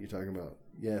now what you're talking about.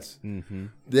 Yes. Mm-hmm.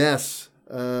 Yes.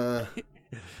 But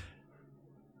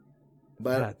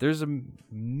yeah, there's a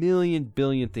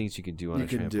billion things you can do on a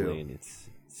trampoline. It's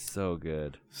so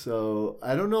good. So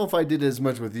I don't know if I did as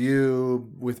much with you.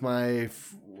 With a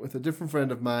different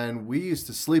friend of mine, we used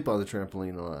to sleep on the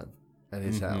trampoline a lot at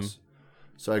his house.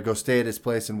 So I'd go stay at his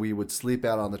place, and we would sleep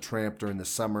out on the tramp during the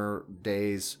summer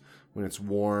days when it's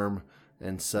warm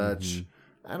and such.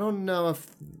 I don't know if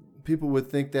people would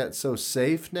think that's so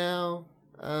safe now,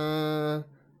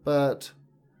 but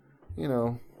you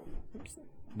know.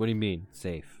 What do you mean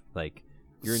safe? Like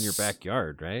you're in your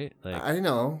backyard, right? Like I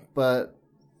know, but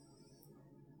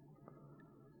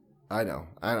I don't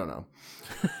know.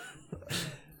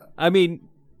 I mean,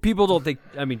 people don't think.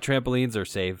 I mean, trampolines are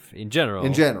safe in general.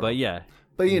 But yeah.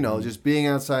 But you know, just being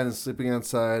outside and sleeping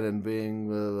outside and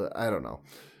being, I don't know.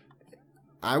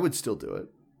 I would still do it.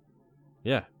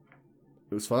 Yeah.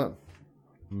 It was fun.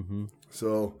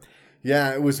 So,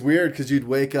 yeah, it was weird because you'd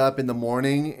wake up in the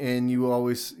morning and you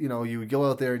always, you know, you would go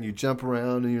out there and you jump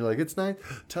around and you're like, it's night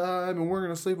time and we're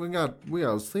going to sleep. We got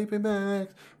sleeping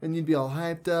bags, and you'd be all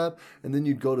hyped up, and then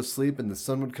you'd go to sleep and the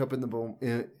sun would come up in the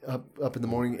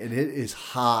morning, and it is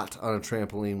hot on a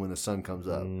trampoline when the sun comes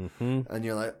up. And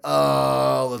you're like,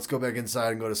 oh, let's go back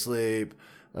inside and go to sleep.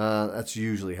 That's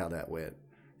usually how that went.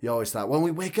 You always thought, when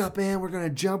we wake up, man, we're going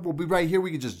to jump. We'll be right here.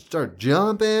 We can just start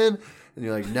jumping. And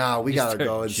you're like, no, we gotta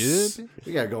go.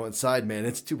 We gotta go inside, man.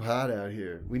 It's too hot out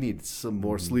here. We need some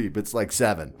more sleep. It's like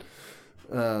 7.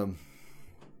 In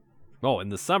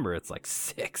the summer it's like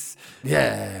 6.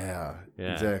 Yeah,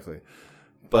 exactly.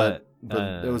 But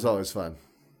it was always fun.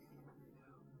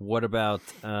 What about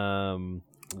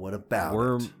What about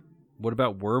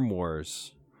Worm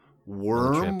Wars?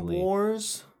 Worm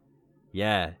Wars?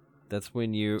 Yeah, that's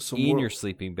when you in your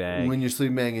sleeping bag. When you're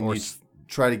sleeping bag and you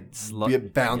try to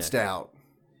get bounced out.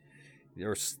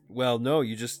 No,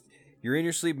 you're in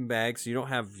your sleeping bag, so you don't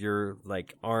have your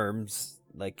arms,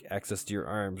 access to your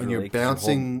arms. And you're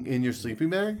bouncing in your sleeping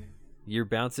bag? You're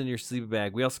bouncing your sleeping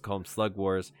bag. We also call them slug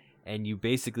wars, and you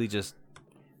basically just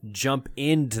jump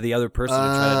into the other person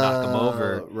and try to knock them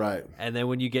over. Right. And then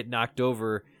when you get knocked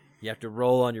over, you have to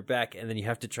roll on your back, and then you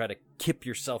have to try to kip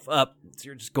yourself up. So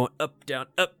you're just going up, down,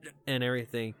 and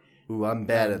everything. Ooh, I'm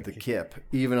bad at the kip.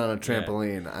 Even on a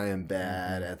trampoline, I am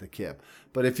bad at the kip.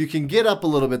 But if you can get up a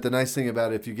little bit, the nice thing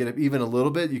about it, if you get up even a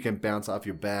little bit, you can bounce off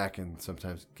your back and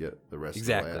sometimes get the rest of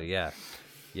the way up. Exactly,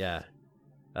 yeah.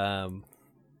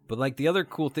 But the other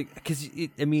cool thing, because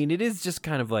it is just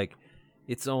kind of like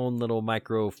its own little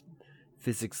micro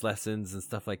physics lessons and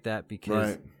stuff like that,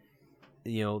 because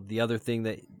the other thing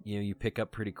that you pick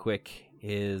up pretty quick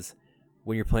is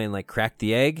when you're playing Crack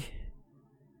the Egg.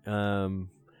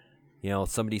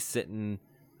 Somebody's sitting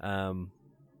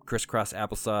crisscross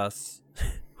applesauce,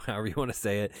 however you want to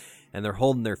say it, and they're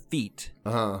holding their feet,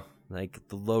 like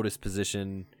the lotus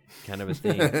position kind of a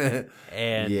thing,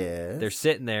 and they're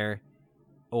sitting there.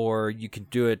 Or you can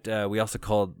do it. We also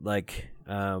call it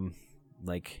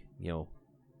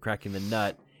cracking the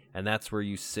nut, and that's where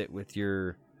you sit with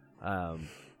your,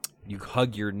 you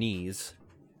hug your knees,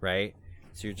 right?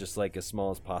 So you're just as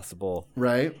small as possible,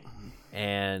 right?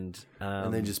 And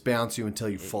they just bounce you until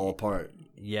you fall apart.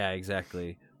 Yeah,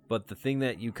 exactly. But the thing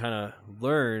that you kind of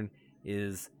learn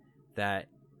is that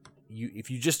if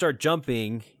you just start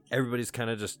jumping, everybody's kind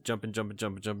of just jumping.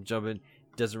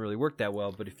 It doesn't really work that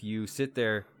well. But if you sit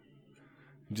there,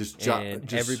 just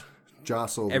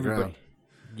jostle the ground.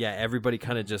 Yeah, everybody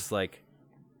kind of just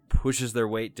pushes their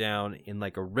weight down in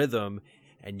a rhythm,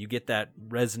 and you get that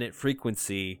resonant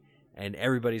frequency. And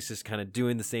everybody's just kind of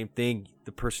doing the same thing.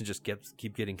 The person just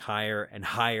keep getting higher and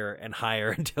higher and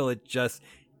higher until it just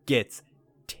gets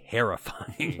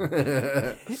terrifying.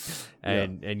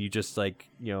 And you just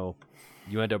you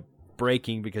end up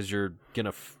breaking because you're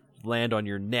gonna land on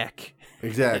your neck.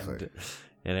 Exactly.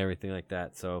 and everything like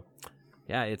that. So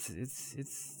yeah, it's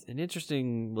an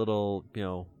interesting little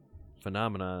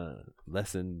phenomena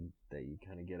lesson that you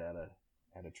kind of get out of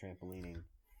trampolining.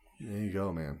 There you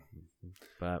go, man.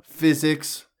 But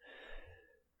physics.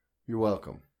 You're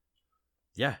welcome.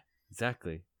 Yeah,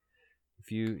 exactly.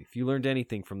 If you learned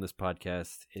anything from this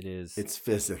podcast, it's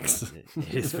physics.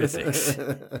 It is physics.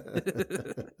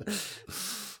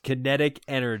 Kinetic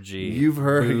energy. You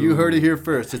heard it here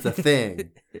first. It's a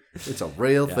thing. It's a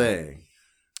real thing.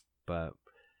 But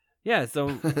yeah,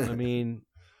 so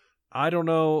I don't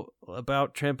know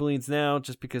about trampolines now,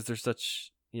 just because there's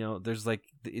such there's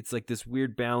it's this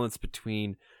weird balance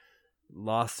between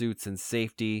lawsuits and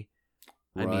safety.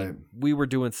 Right. I mean, we were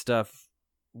doing stuff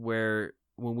where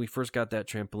when we first got that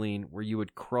trampoline where you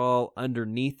would crawl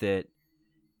underneath it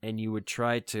and you would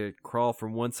try to crawl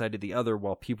from one side to the other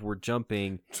while people were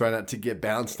jumping. Try not to get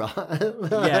bounced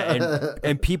on.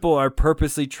 and people are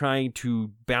purposely trying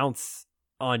to bounce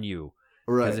on you.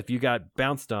 Right. Because if you got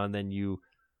bounced on, then you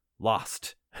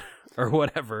lost or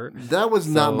whatever. That was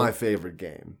not my favorite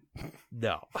game.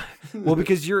 No. Well,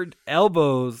 because your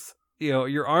elbows,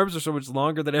 your arms are so much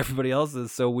longer than everybody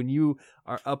else's. So when you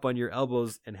are up on your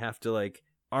elbows and have to like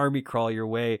army crawl your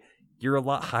way, you're a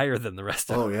lot higher than the rest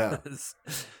of us. Oh, yeah.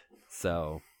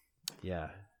 So, yeah.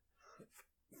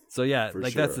 So, yeah, For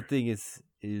like sure. That's the thing is,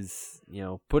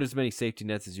 put as many safety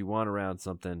nets as you want around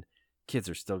something. Kids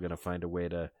are still going to find a way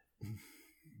to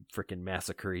freaking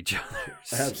massacre each other.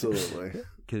 Absolutely.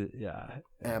 Yeah.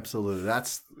 Absolutely.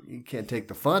 You can't take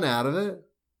the fun out of it.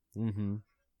 Mm-hmm.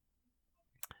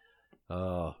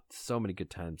 Oh, so many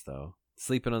good times, though.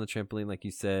 Sleeping on the trampoline, like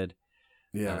you said.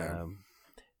 Yeah,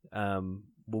 man.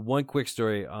 Well, one quick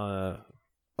story. All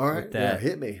right, yeah,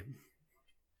 hit me.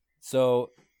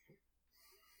 So,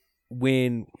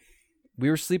 when we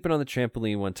were sleeping on the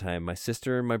trampoline one time, my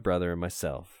sister and my brother and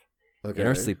myself, in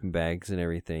our sleeping bags and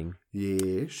everything.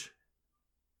 Yes.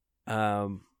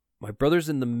 My brother's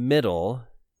in the middle,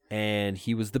 and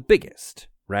he was the biggest,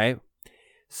 right?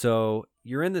 So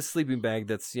you're in this sleeping bag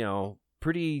that's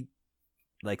pretty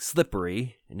like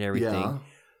slippery and everything. Yeah.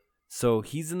 So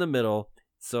he's in the middle.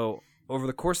 So over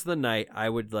the course of the night, I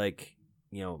would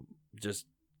just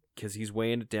because he's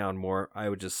weighing it down more, I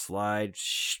would just slide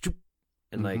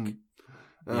and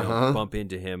bump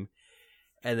into him.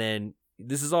 And then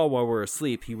this is all while we're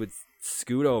asleep. He would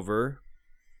scoot over,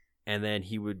 and then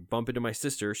he would bump into my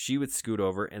sister. She would scoot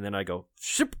over, and then I go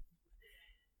ship,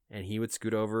 and he would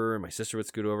scoot over, and my sister would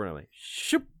scoot over, and I'm like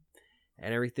ship,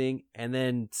 and everything. And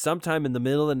then sometime in the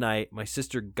middle of the night, my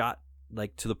sister got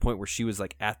like to the point where she was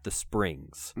like at the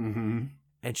springs. Mm-hmm.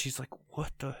 And she's like,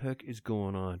 what the heck is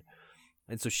going on?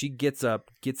 And so she gets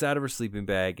up, gets out of her sleeping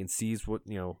bag, and sees what,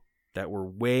 that we're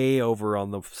way over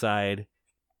on the side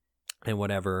and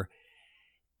whatever.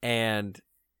 And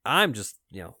I'm just,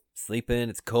 sleeping.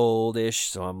 It's coldish.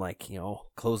 So I'm like,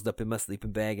 closed up in my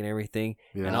sleeping bag and everything.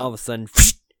 Yeah. And all of a sudden,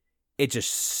 it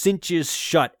just cinches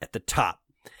shut at the top.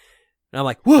 And I'm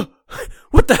like, whoa,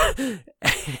 what the?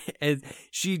 And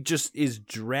she just is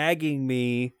dragging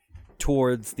me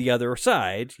towards the other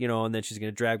side, and then she's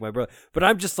going to drag my brother. But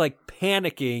I'm just like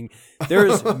panicking.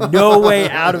 There's no way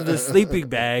out of the sleeping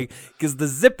bag because the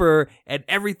zipper and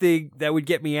everything that would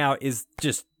get me out it's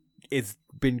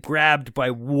been grabbed by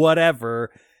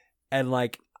whatever. And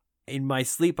like in my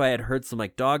sleep, I had heard some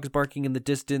like dogs barking in the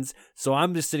distance. So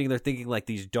I'm just sitting there thinking like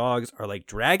these dogs are like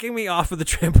dragging me off of the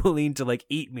trampoline to like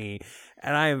eat me.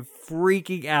 And I am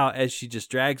freaking out as she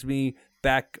just drags me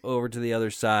back over to the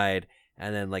other side.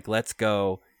 And then like, let's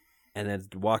go. And then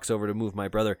walks over to move my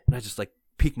brother. And I just like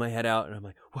peek my head out and I'm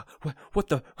like, what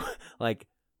the, like,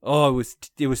 oh,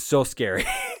 it was so scary.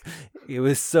 It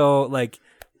was so like,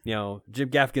 Jim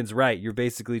Gaffigan's right. You're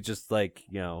basically just like,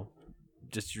 you're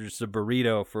just a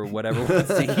burrito for whatever wants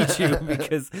to eat you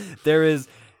because there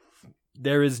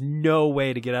is no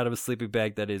way to get out of a sleeping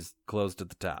bag that is closed at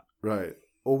the top. Right.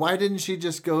 Well, why didn't she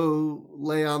just go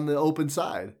lay on the open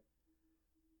side?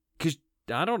 Because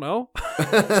I don't know.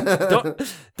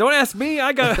 don't ask me.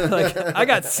 I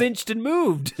got cinched and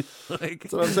moved.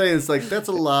 That's what I'm saying. It's like that's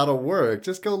a lot of work.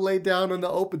 Just go lay down in the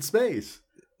open space.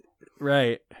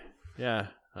 Right. Yeah.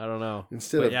 I don't know.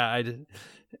 Instead of I did.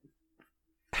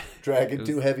 Dragging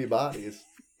two heavy bodies.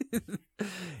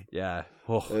 Yeah.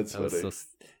 Oh, that's funny.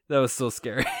 That was so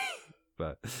scary.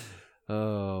 But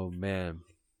oh man.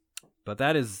 But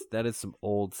that is some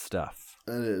old stuff.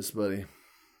 That is, buddy.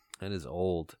 That is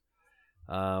old.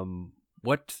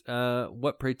 What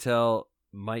pray tell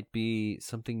might be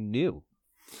something new?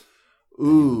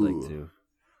 Ooh. Like to.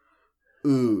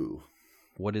 Ooh.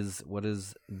 What is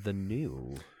the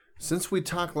new? Since we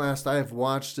talked last, I have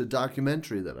watched a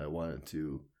documentary that I wanted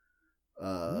to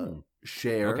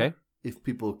share. Okay. If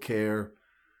people care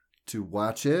to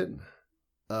watch it.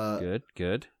 Good.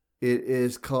 It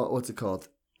is called, what's it called?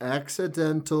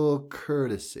 Accidental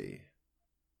Courtesy.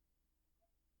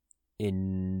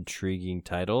 Intriguing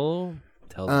title.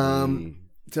 Tells you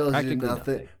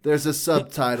nothing. There's a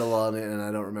subtitle on it, and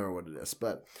I don't remember what it is.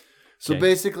 But so okay.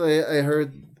 Basically, I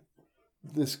heard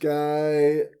this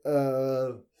guy.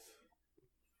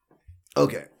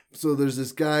 Okay, so there's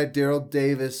this guy, Daryl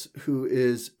Davis, who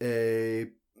is a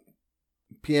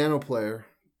piano player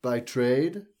by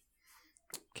trade.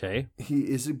 Okay. He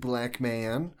is a black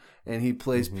man, and he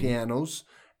plays pianos,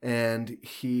 and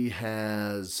he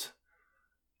has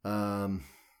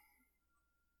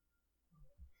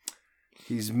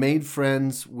he's made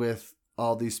friends with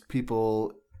all these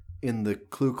people in the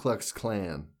Ku Klux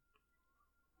Klan.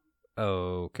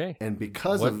 Okay. And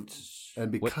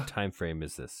what time frame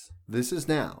is this? This is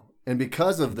now. And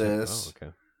because of this,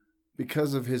 okay.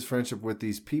 because of his friendship with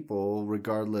these people,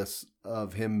 regardless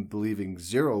of him believing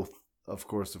zero, of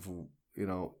course,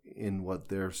 in what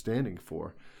they're standing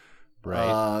for,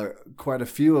 right? Quite a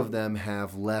few of them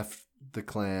have left the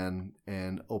Klan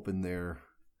and opened their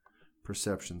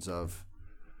perceptions of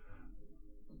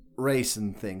race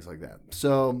and things like that.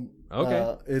 So,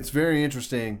 okay, it's very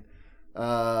interesting.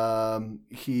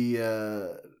 He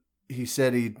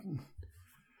said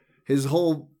his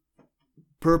whole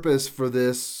purpose for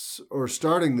this or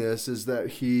starting this is that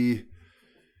he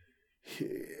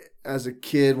as a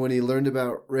kid, when he learned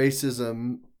about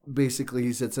racism, basically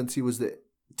he said since he was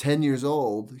 10 years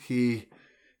old, he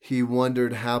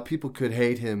wondered how people could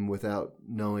hate him without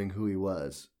knowing who he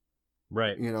was.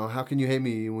 Right. How can you hate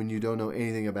me when you don't know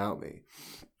anything about me?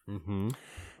 Mm-hmm.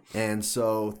 And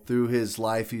so through his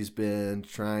life, he's been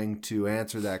trying to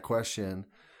answer that question.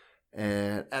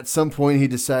 And at some point he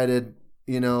decided,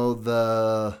 I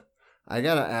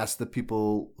got to ask the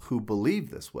people who believe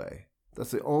this way.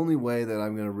 That's the only way that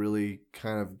I'm going to really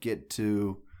kind of get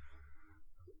to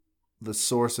the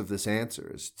source of this answer,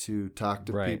 is to talk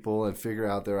to people and figure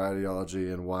out their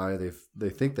ideology and why they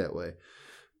think that way.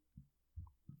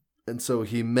 And so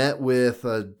he met with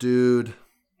a dude,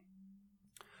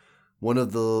 one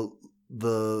of one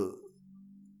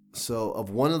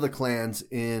of the clans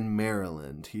in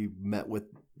Maryland. He met with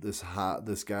this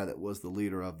guy that was the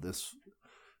leader of this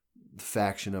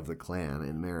faction of the Klan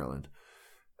in Maryland.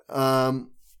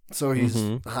 So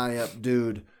he's high up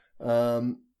dude.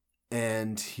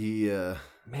 And he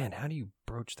man, how do you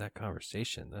broach that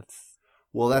conversation? That's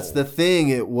the thing.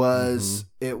 It was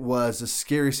a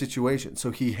scary situation.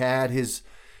 So he had his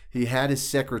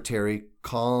secretary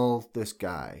call this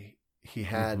guy. He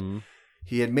had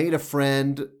made a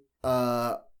friend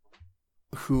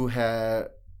who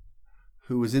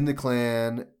was in the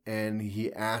Klan, and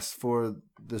he asked for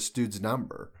this dude's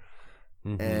number,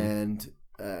 and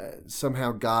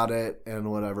somehow got it and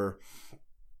whatever.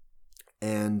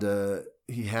 And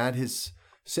he had his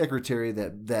secretary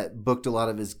that booked a lot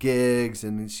of his gigs,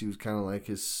 and she was kind of like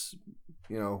his,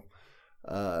 did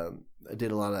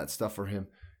a lot of that stuff for him.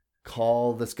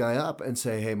 Call this guy up and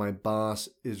say, hey, my boss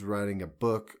is writing a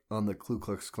book on the Ku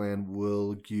Klux Klan.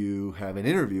 Will you have an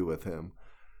interview with him?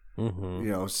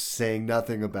 Saying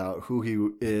nothing about who he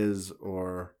is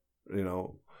or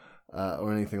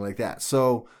anything like that.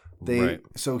 So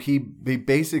he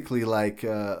basically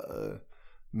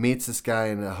meets this guy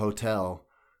in a hotel,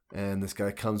 and this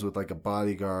guy comes with like a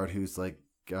bodyguard who's like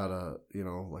got a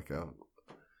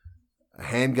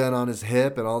handgun on his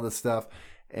hip and all this stuff.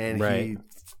 And he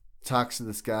talks to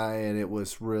this guy, and it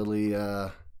was really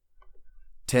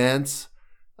tense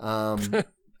and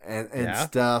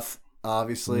stuff,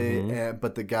 obviously.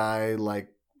 But the guy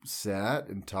sat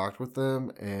and talked with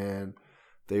them, and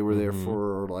they were there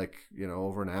for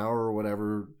over an hour or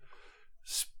whatever,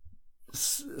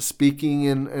 speaking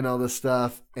and all this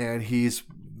stuff. And he's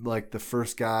like the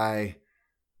first guy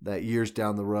that years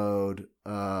down the road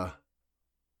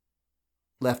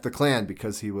left the Klan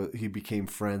because he became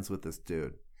friends with this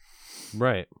dude.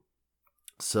 Right.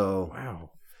 So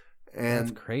wow, and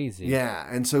that's crazy. Yeah,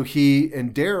 and so he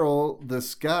and Daryl,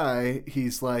 this guy,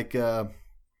 he's like the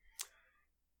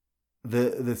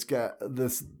other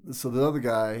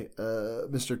guy,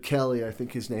 Mr. Kelly, I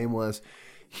think his name was.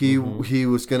 He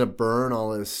was gonna burn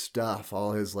all his stuff,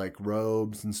 all his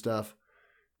robes and stuff.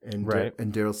 And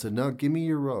and Daryl said, "No, give me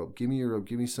your robe. Give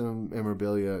me some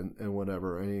memorabilia and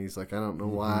whatever." And he's like, "I don't know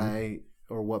why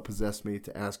or what possessed me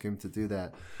to ask him to do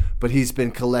that." But he's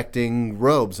been collecting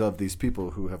robes of these people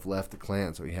who have left the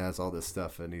Klan, so he has all this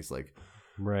stuff, and he's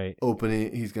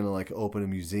opening. He's gonna open a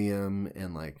museum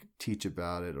and teach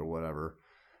about it or whatever,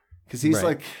 because he's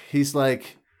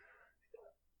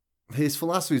his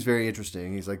philosophy is very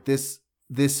interesting. He's like, this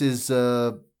is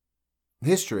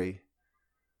history.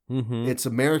 It's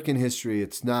American history.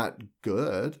 It's not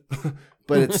good,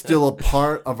 but it's still a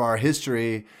part of our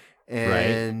history,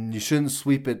 and you shouldn't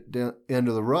sweep it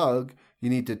under the rug. You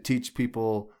need to teach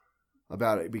people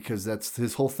about it, because that's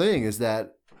his whole thing, is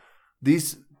that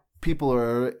these people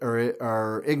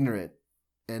are ignorant,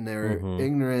 and their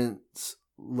ignorance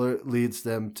leads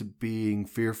them to being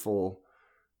fearful,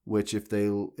 which if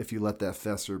you let that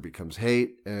fester becomes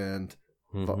hate and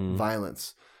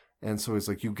violence. And so it's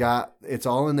like it's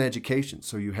all in education.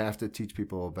 So you have to teach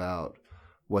people about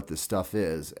what this stuff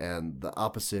is, and the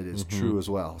opposite is true as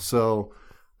well. So,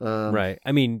 right.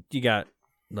 I mean, you got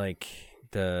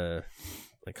the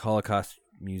like Holocaust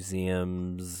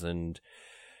museums and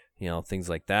things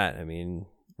like that. I mean,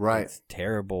 right, it's a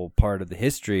terrible part of the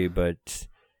history, but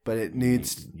it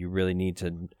needs you really need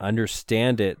to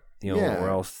understand it, or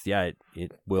else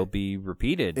it will be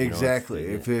repeated. Exactly.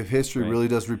 If history really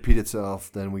does repeat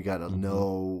itself, then we got to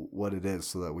know what it is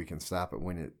so that we can stop it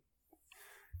when it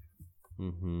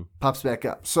pops back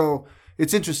up. So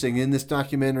it's interesting. In this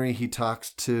documentary, he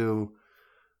talks to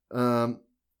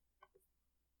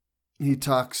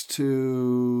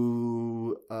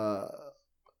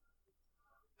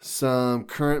some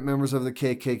current members of the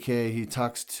KKK. He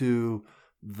talks to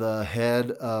the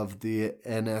head of the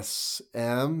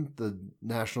NSM, the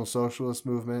National Socialist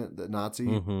Movement, the Nazi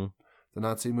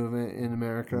movement in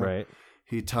America. Right.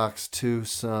 He talks to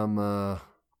some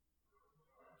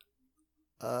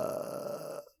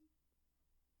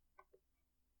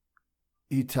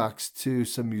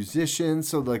musicians.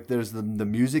 So like there's the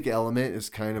music element is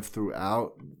kind of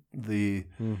throughout the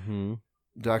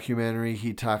documentary.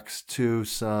 He talks to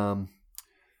some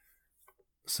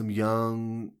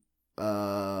young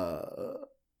what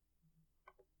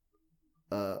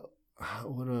do I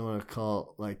want to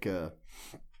call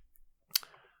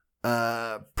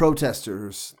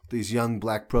protesters, these young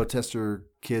black protester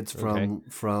kids from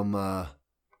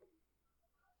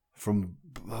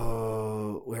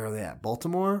where are they at?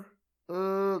 Baltimore?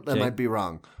 That might be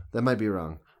wrong.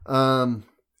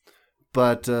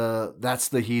 But that's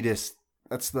the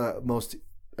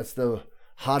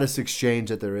hottest exchange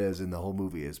that there is in the whole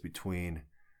movie is between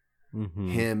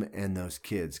him and those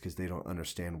kids, because they don't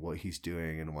understand what he's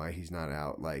doing and why he's not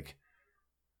out like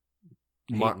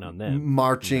on them.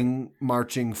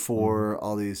 marching for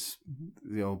all these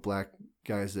black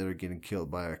guys that are getting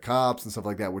killed by cops and stuff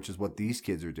like that, which is what these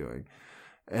kids are doing.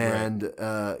 And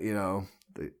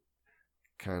they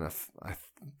kind of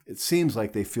it seems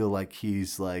like they feel like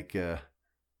he's like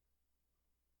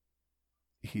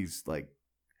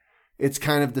it's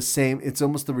kind of the same. It's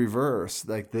almost the reverse.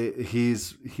 Like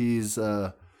he's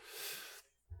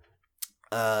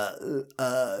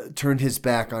turned his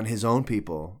back on his own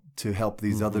people to help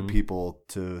these other people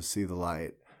to see the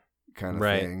light, kind of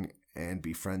thing, and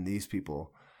befriend these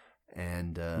people,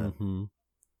 and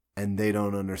they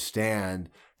don't understand.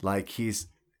 Like he's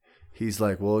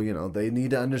like, well, they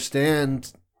need to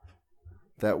understand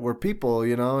that we're people,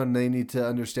 and they need to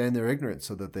understand their ignorance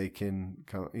so that they can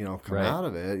come out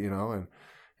of it,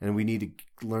 and we need to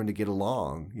learn to get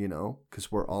along,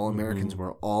 because we're all Americans.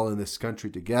 We're all in this country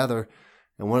together.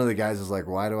 And one of the guys is like,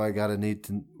 why do I gotta need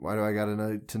to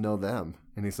know them?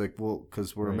 And he's like, well,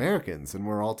 because we're Americans and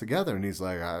we're all together. And he's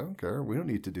like, I don't care. We don't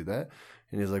need to do that.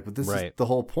 And he's like, but this is the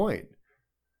whole point.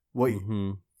 What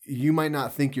you might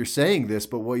not think you're saying this,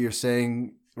 but what you're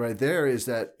saying right there is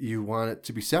that you want it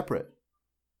to be separate.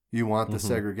 You want the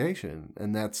segregation.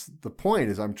 And that's the point,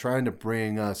 is I'm trying to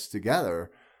bring us together,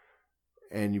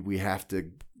 and we have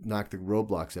to knock the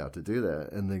roadblocks out to do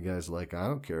that. And the guy's like, I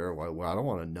don't care. Why? I don't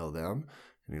want to know them.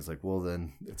 And he's like, well,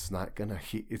 then it's never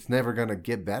gonna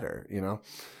get better,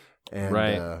 And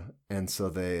and so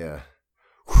they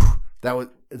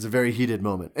it's a very heated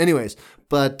moment. Anyways,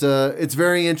 but it's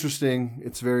very interesting.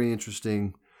 It's very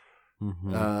interesting.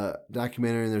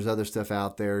 Documentary, and there's other stuff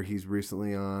out there. He's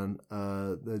recently on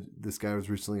this guy was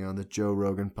recently on the Joe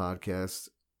Rogan podcast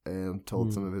and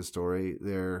told some of his story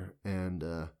there, and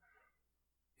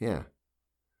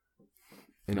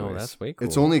anyways, that's way cool.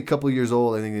 It's only a couple years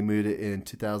old. I think they made it in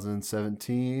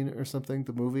 2017 or something,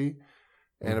 the movie,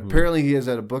 and apparently he has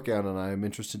had a book out, and I'm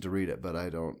interested to read it, but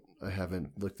I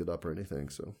haven't looked it up or anything.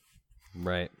 So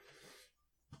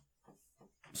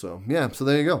so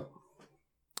there you go.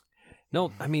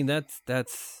 No, I mean that's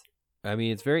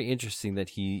it's very interesting that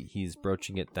he's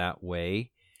broaching it that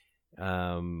way.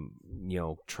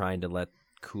 Trying to let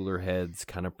cooler heads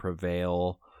kind of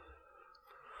prevail,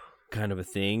 kind of a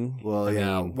thing. Well, I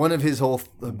mean, one of his whole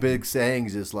big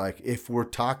sayings is like, if we're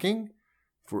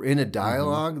in a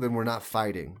dialogue, then we're not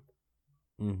fighting.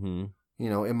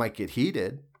 It might get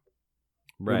heated.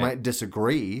 We might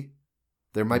disagree.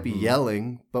 There might be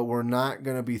yelling, but we're not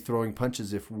going to be throwing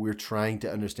punches if we're trying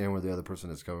to understand where the other person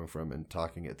is coming from and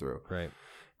talking it through. Right.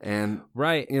 And,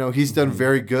 he's done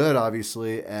very good,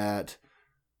 obviously, at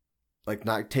like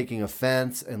not taking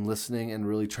offense and listening and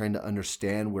really trying to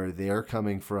understand where they're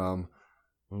coming from.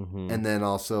 And then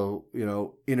also,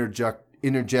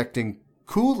 interjecting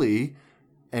coolly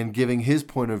and giving his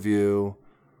point of view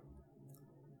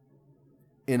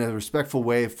in a respectful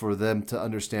way for them to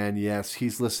understand, yes,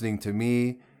 he's listening to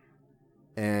me,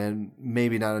 and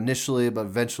maybe not initially, but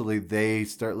eventually they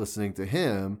start listening to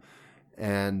him.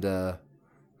 And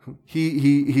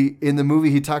he in the movie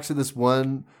he talks to this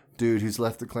one dude who's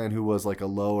left the clan who was like a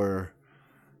lower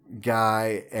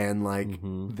guy, and like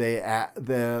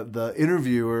the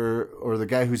interviewer or the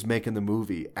guy who's making the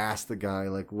movie asked the guy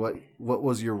like what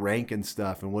was your rank and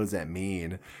stuff and what does that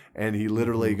mean, and he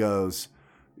literally goes,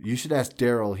 you should ask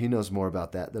Daryl, he knows more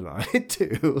about that than I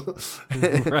do.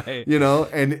 Right. You know,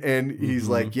 and he's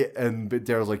like, yeah, and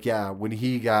Daryl's like, yeah, when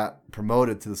he got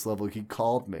promoted to this level he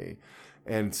called me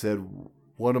and said,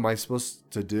 what am I supposed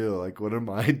to do? Like, what are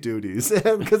my duties?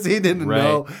 Because he didn't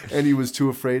know, and he was too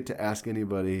afraid to ask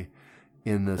anybody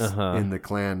in this in the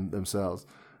clan themselves.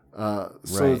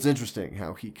 So it's interesting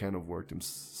how he kind of worked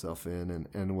himself in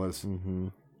and was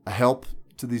a help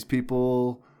to these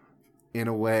people in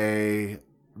a way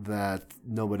that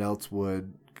no one else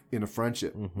would in a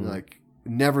friendship. Like,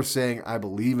 never saying I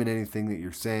believe in anything that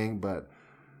you're saying, but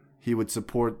he would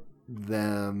support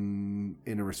them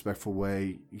in a respectful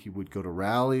way. He would go to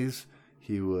rallies.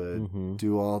 He would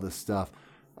do all this stuff.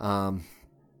 It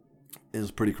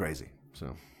was pretty crazy.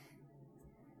 So,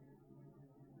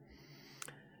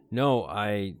 no,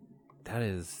 that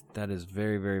is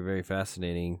very, very, very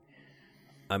fascinating.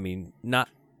 I mean, not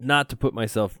to put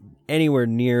myself anywhere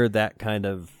near that kind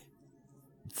of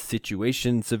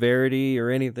situation severity or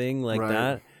anything like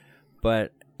that,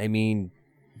 but I mean,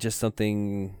 just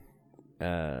something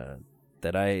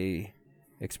that I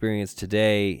experienced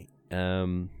today,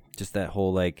 just that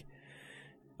whole like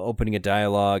opening a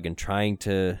dialogue and trying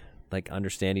to like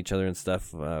understand each other and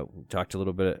stuff. We talked a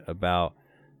little bit about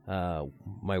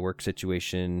my work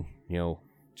situation, you know,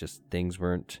 just things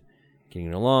weren't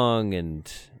getting along,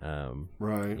 and you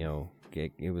know,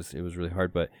 it was really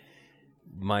hard. But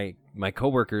my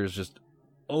coworker is just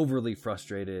overly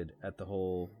frustrated at the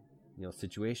whole, you know,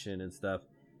 situation and stuff.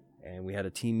 And we had a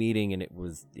team meeting, and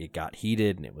it got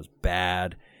heated, and it was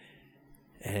bad,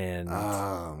 and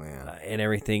and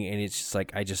everything. And it's just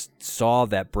like I just saw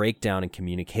that breakdown in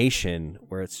communication,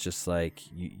 where it's just like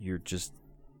you're just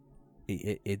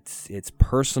it's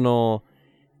personal,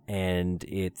 and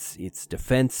it's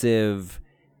defensive,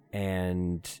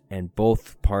 and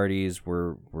both parties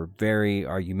were very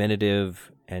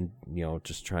argumentative, and you know,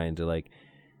 just trying to like,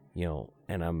 you know,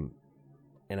 and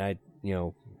I you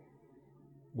know,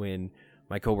 when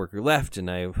my coworker left, and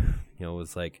I, you know,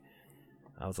 was like,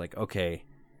 okay,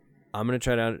 I'm gonna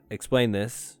try to explain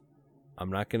this. I'm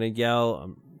not gonna yell.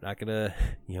 I'm not gonna,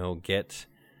 you know, get,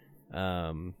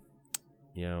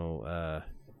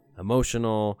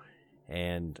 emotional,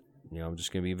 and you know, I'm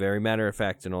just gonna be very matter of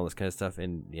fact and all this kind of stuff.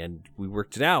 And we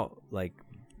worked it out, like,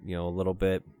 you know, a little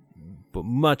bit, but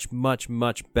much, much,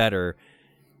 much better,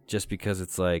 just because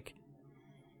it's like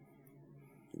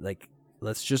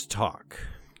let's just talk.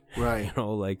 Right. You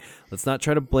know, like, let's not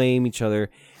try to blame each other.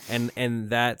 And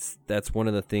that's one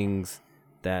of the things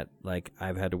that like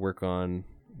I've had to work on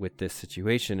with this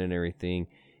situation and everything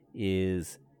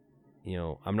is, you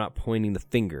know, I'm not pointing the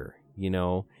finger, you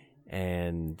know,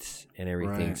 and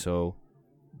everything. Right. So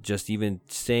just even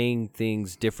saying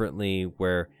things differently,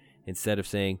 where instead of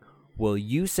saying, well,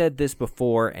 you said this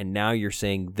before and now you're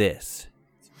saying this,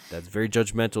 that's very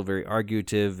judgmental, very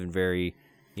argumentative, and very,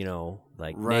 you know,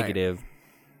 like negative.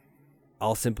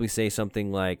 I'll simply say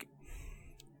something like,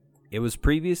 it was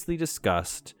previously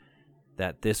discussed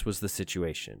that this was the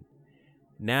situation.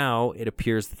 Now it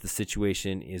appears that the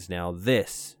situation is now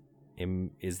this.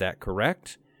 Is that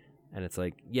correct? And it's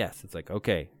like, yes. It's like,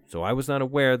 okay, so I was not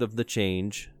aware of the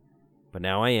change, but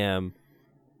now I am,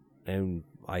 and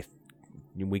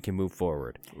we can move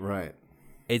forward. Right.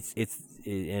 It's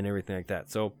and everything like that.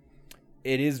 So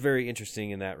it is very interesting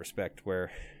in that respect,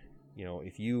 where, you know,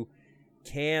 if you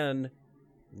can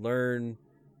learn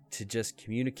to just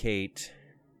communicate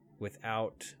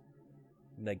without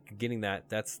like getting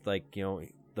that's like, you know,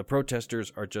 the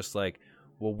protesters are just like,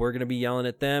 well, we're going to be yelling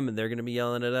at them and they're going to be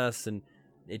yelling at us, and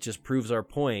it just proves our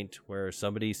point, where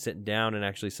somebody's sitting down and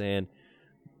actually saying,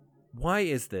 why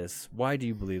is this? Why do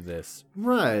you believe this?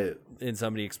 Right. And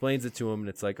somebody explains it to them, and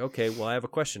it's like, okay, well, I have a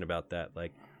question about that.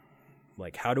 Like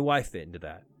how do I fit into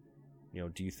that? You know,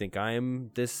 do you think I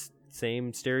am this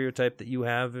same stereotype that you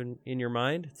have in your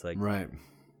mind? It's like, right.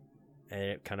 And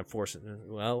it kind of forces,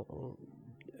 well,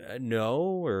 no,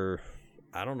 or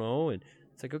I don't know. And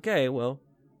it's like, okay, well,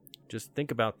 just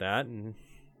think about that and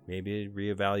maybe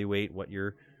reevaluate what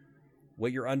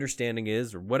your understanding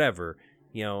is, or whatever.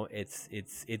 You know, it's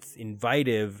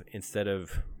invitive instead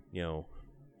of, you know,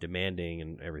 demanding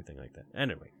and everything like that.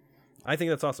 Anyway, I think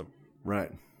that's awesome.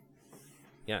 Right.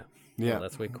 Yeah. Yeah. Well,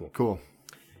 that's way cool. Cool.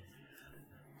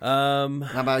 How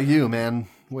about you, man?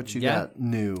 What you got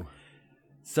new?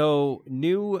 So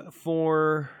new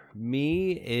for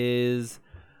me is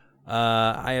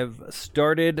I have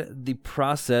started the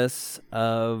process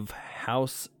of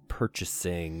house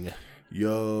purchasing.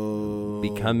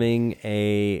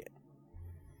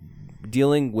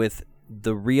 Dealing with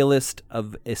the realest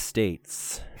of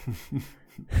estates.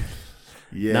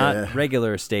 Yeah. Not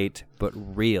regular estate, but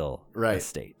real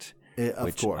estate. Of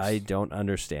which course. I don't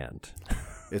understand.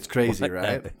 It's crazy,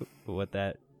 right? What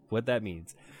that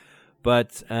means.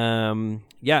 But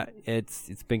yeah,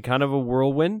 it's been kind of a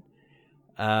whirlwind.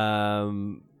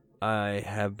 I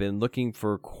have been looking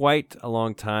for quite a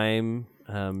long time.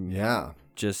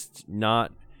 Just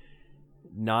not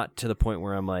to the point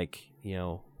where I'm like,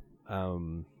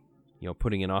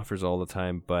 putting in offers all the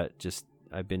time, but just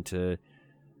I've been to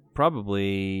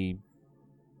probably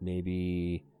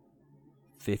maybe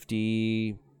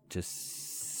 50 to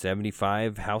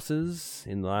 75 houses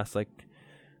in the last like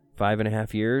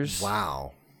 5.5 years.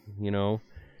 Wow.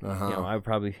 I'd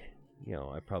probably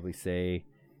say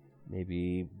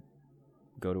maybe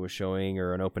go to a showing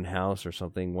or an open house or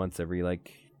something once every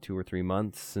like 2 or 3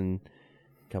 months and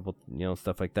a couple,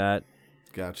 stuff like that.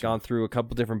 Gotcha. Gone through a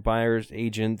couple different buyers,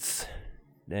 agents,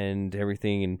 and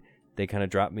everything, and they kind of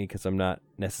dropped me because I'm not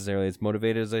necessarily as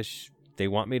motivated as they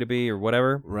want me to be or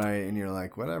whatever. Right, and you're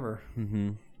like, whatever.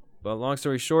 Mm-hmm. But long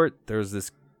story short, there's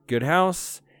this good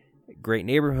house, great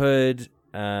neighborhood,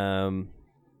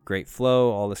 great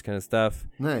flow, all this kind of stuff.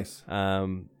 Nice.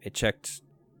 It checked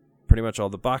pretty much all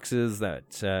the boxes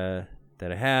that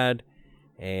I had,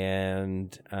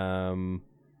 and I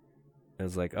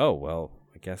was like, oh, well,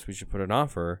 I guess we should put an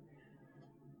offer.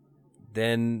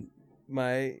 Then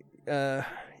my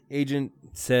agent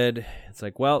said, it's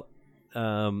like, well,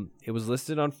 it was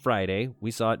listed on Friday.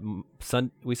 We saw it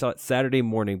Saturday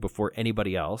morning before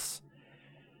anybody else.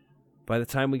 By the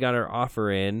time we got our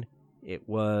offer in,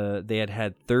 they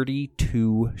had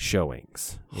 32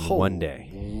 showings in one day.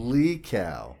 Holy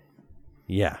cow.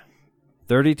 Yeah.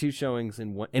 32 showings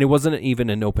in one, and it wasn't even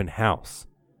an open house.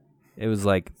 It was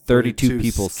like 32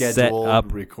 people set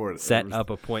up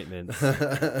appointments.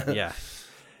 Yeah.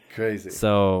 Crazy.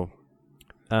 So,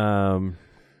 and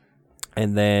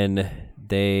then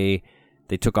they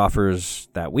took offers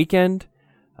that weekend,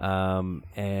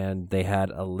 and they had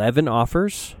 11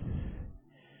 offers.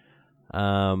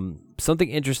 Something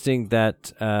interesting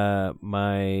that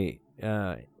my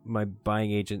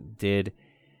buying agent did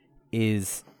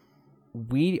is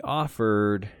we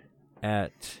offered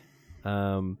at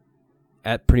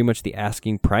pretty much the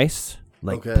asking price,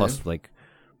 like plus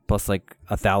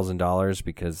 $1,000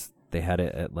 because they had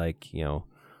it at like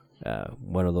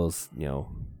one of those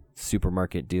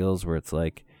supermarket deals where it's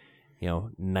like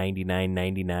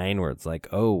 $99.99, where it's like,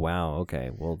 oh wow,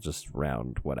 okay, we'll just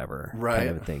round whatever kind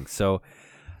of a thing. So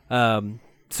he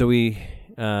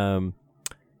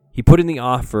put in the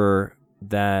offer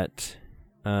that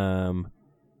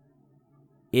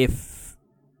if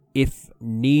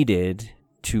needed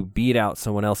to beat out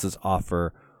someone else's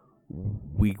offer,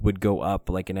 we would go up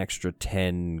like an extra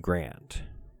 $10,000.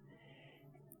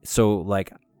 So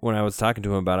like when I was talking to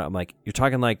him about it, I'm like, you're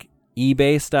talking like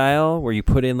eBay style where you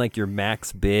put in like your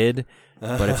max bid,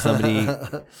 but if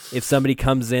somebody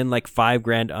comes in like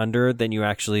 $5,000 under, then you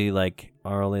actually like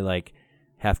are only like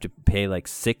have to pay like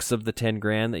 6 of the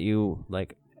 $10,000 that you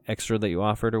like extra that you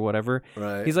offered or whatever.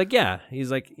 Right. He's like, yeah.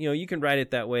 He's like, you can write it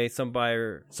that way. Some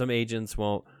agents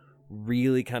won't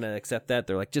really kind of accept that.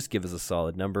 They're like, just give us a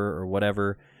solid number or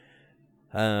whatever.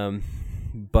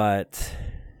 But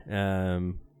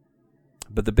the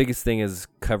biggest thing is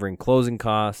covering closing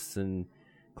costs and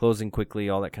closing quickly,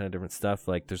 all that kind of different stuff.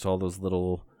 Like there's all those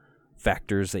little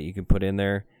factors that you can put in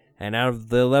there. And out of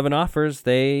the 11 offers,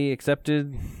 they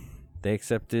accepted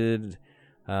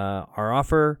our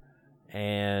offer.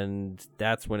 And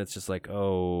that's when it's just like,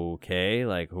 oh, okay,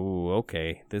 like, ooh,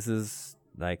 okay, this is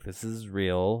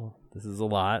real. This is a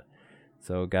lot.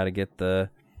 So got to get the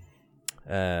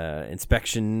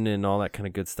inspection and all that kind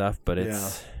of good stuff. But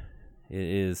it's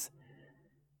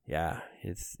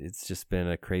just been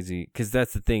a crazy, because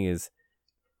that's the thing is,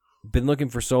 been looking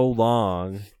for so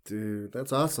long, dude.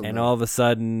 That's awesome. And all of a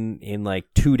sudden, in like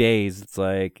 2 days, it's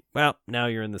like, well, now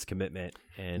you're in this commitment,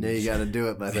 and now you got to do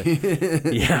it, buddy.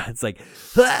 Yeah, it's like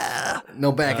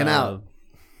no backing out.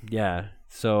 Yeah.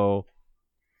 So,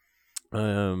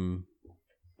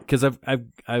 because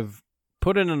I've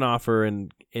put in an offer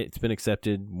and it's been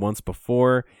accepted once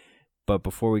before, but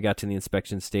before we got to the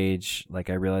inspection stage, like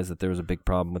I realized that there was a big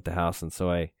problem with the house, and so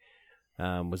I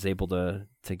was able to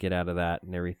get out of that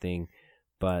and everything.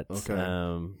 But but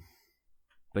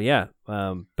it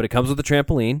comes with a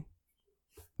trampoline.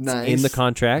 Nice. It's in the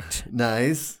contract.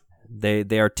 Nice.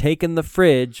 They are taking the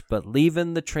fridge but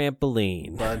leaving the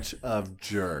trampoline. Bunch of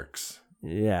jerks.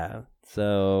 Yeah.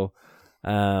 So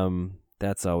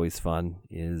that's always fun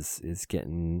is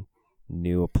getting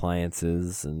new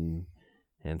appliances and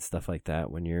stuff like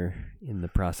that when you're in the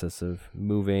process of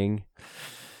moving.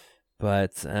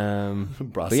 But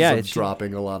it's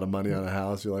dropping a lot of money on a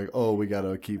house. You're like, oh, we got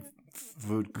to keep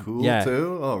food cool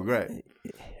too? Oh, great.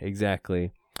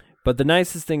 Exactly. But the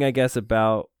nicest thing, I guess,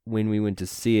 about when we went to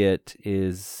see it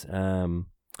is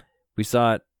we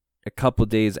saw it a couple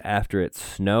days after it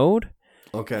snowed.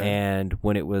 Okay. And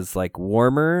when it was like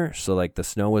warmer, so like the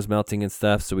snow was melting and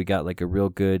stuff, so we got like a real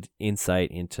good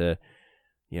insight into,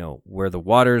 where the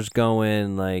water's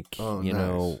going, like,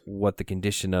 nice. What the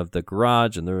condition of the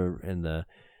garage and the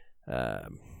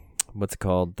what's it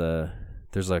called?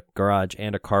 There's a garage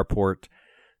and a carport,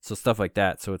 so stuff like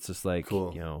that. So it's just like,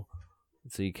 cool.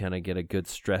 So you kind of get a good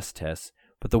stress test.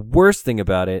 But the worst thing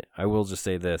about it, I will just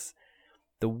say this,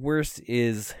 the worst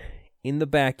is in the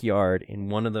backyard, in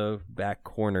one of the back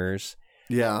corners,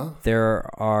 there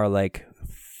are like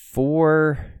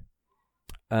 4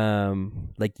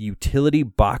 like utility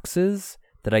boxes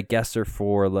that I guess are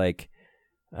for like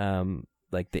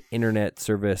the internet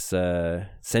service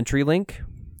CenturyLink.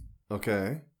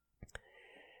 Okay.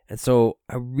 And so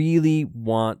I really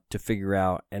want to figure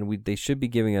out, and they should be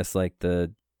giving us like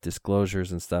the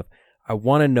disclosures and stuff. I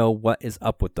want to know what is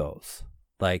up with those.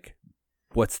 Like,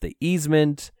 what's the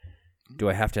easement? Do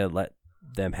I have to let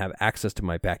them have access to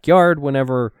my backyard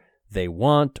whenever they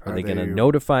want? Are they going to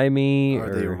notify me?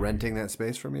 Are they renting that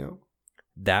space from you?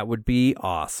 That would be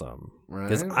awesome. Right.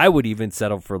 Because I would even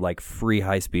settle for like free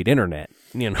high-speed internet,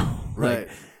 Right. Like,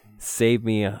 save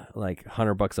me like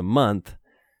 $100 a month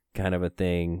kind of a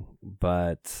thing.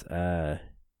 But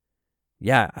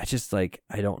yeah, I just like,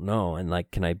 I don't know. And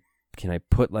like, can I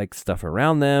put like stuff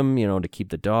around them, to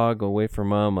keep the dog away from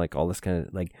them? Like all this kind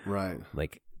of like, right.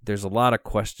 Like there's a lot of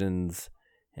questions,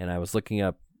 and I was looking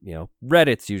up,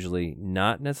 Reddit's usually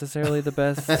not necessarily the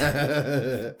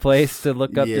best place to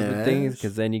look up different things,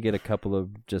 because then you get a couple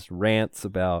of just rants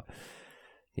about,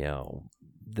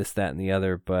 this, that, and the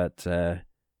other. But I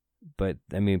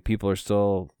mean, people are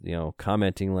still,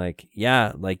 commenting like,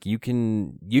 yeah, like you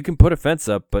can put a fence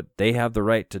up, but they have the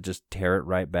right to just tear it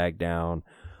right back down,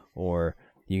 or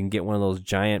you can get one of those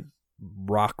giant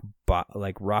rock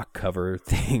cover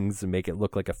things and make it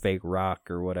look like a fake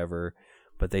rock or whatever,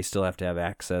 but they still have to have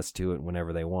access to it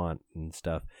whenever they want and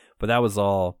stuff. But that was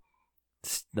all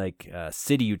like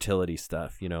city utility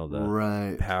stuff,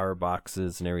 the power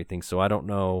boxes and everything. So I don't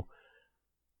know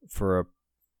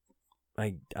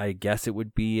I guess it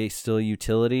would be a still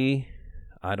utility.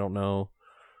 I don't know,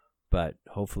 but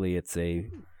hopefully it's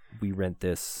we rent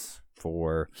this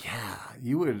for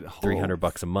you would hope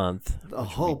 $300 a month. I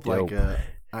hope like a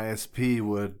ISP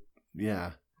would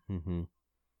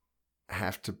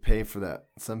have to pay for that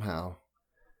somehow,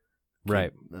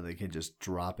 right? They can just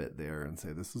drop it there and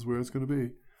say this is where it's going to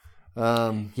be.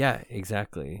 Yeah,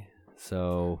 exactly.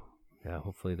 So yeah,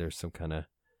 hopefully there's some kind of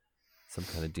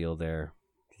deal there,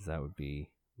 because that would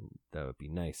be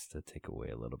nice to take away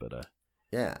a little bit of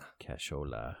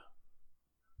cashola.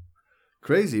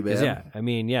 Crazy, man. Yeah, I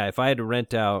mean, if I had to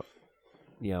rent out,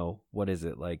 what is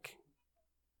it, like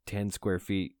 10 square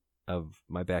feet of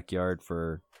my backyard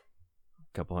for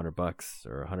a couple $100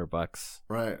 or $100,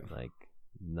 right? Like,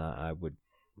 I would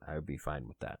be fine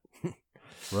with that.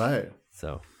 Right.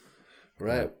 So,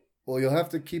 right. Well, you'll have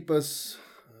to keep us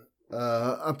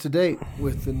up to date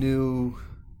with the new,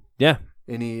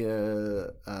 any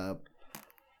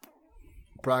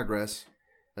progress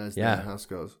as the house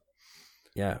goes.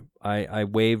 Yeah, I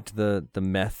waived the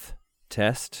meth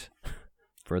test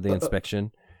for the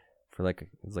inspection for it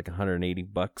was like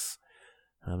 $180.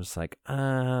 I'm just like,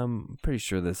 I'm pretty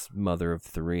sure this mother of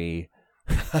 3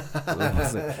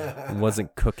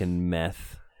 wasn't cooking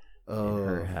meth in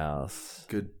her house.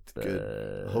 Good.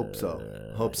 Hope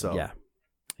so. Yeah.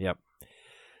 Yep.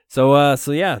 So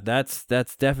yeah, that's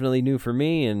definitely new for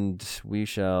me, and we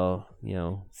shall,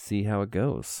 see how it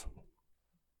goes.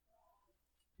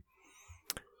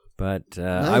 But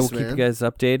nice, I will keep you guys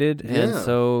updated, and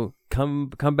so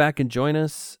come back and join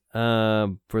us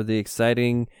for the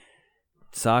exciting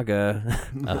saga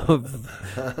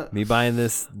of me buying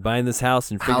this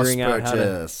house and figuring out how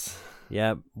to.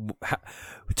 Yeah,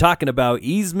 we're talking about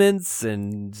easements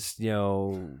and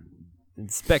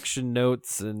inspection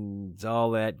notes and all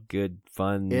that good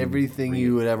fun. Everything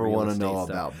you would ever want to know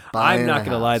about buying I'm not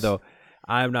gonna lie though.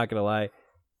 I'm not gonna lie.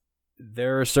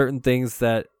 There are certain things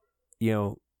that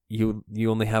you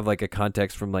only have like a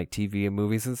context from like TV and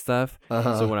movies and stuff.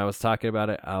 So when I was talking about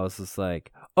it, I was just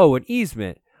like, oh, an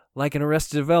easement. like an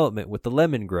Arrested Development with the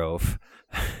Lemon Grove.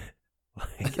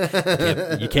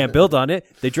 You can't build on it.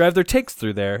 They drive their tanks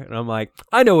through there. And I'm like,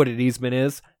 I know what an easement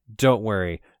is. Don't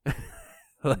worry.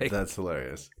 That's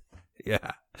hilarious.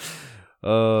 Yeah.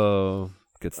 Oh,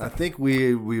 good stuff. I think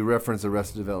we referenced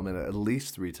Arrested Development at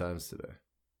least 3 times today.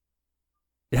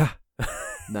 Yeah.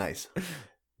 Nice.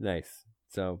 Nice.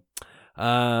 So,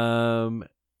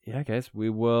 yeah, guys, we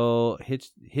will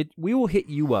hit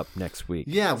you up next week.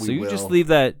 Yeah, we will. So you just leave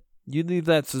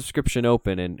that subscription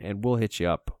open and we'll hit you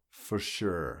up. For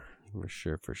sure.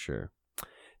 For sure.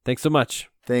 Thanks so much.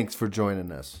 Thanks for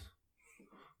joining us.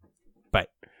 Bye.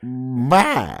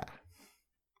 Bye.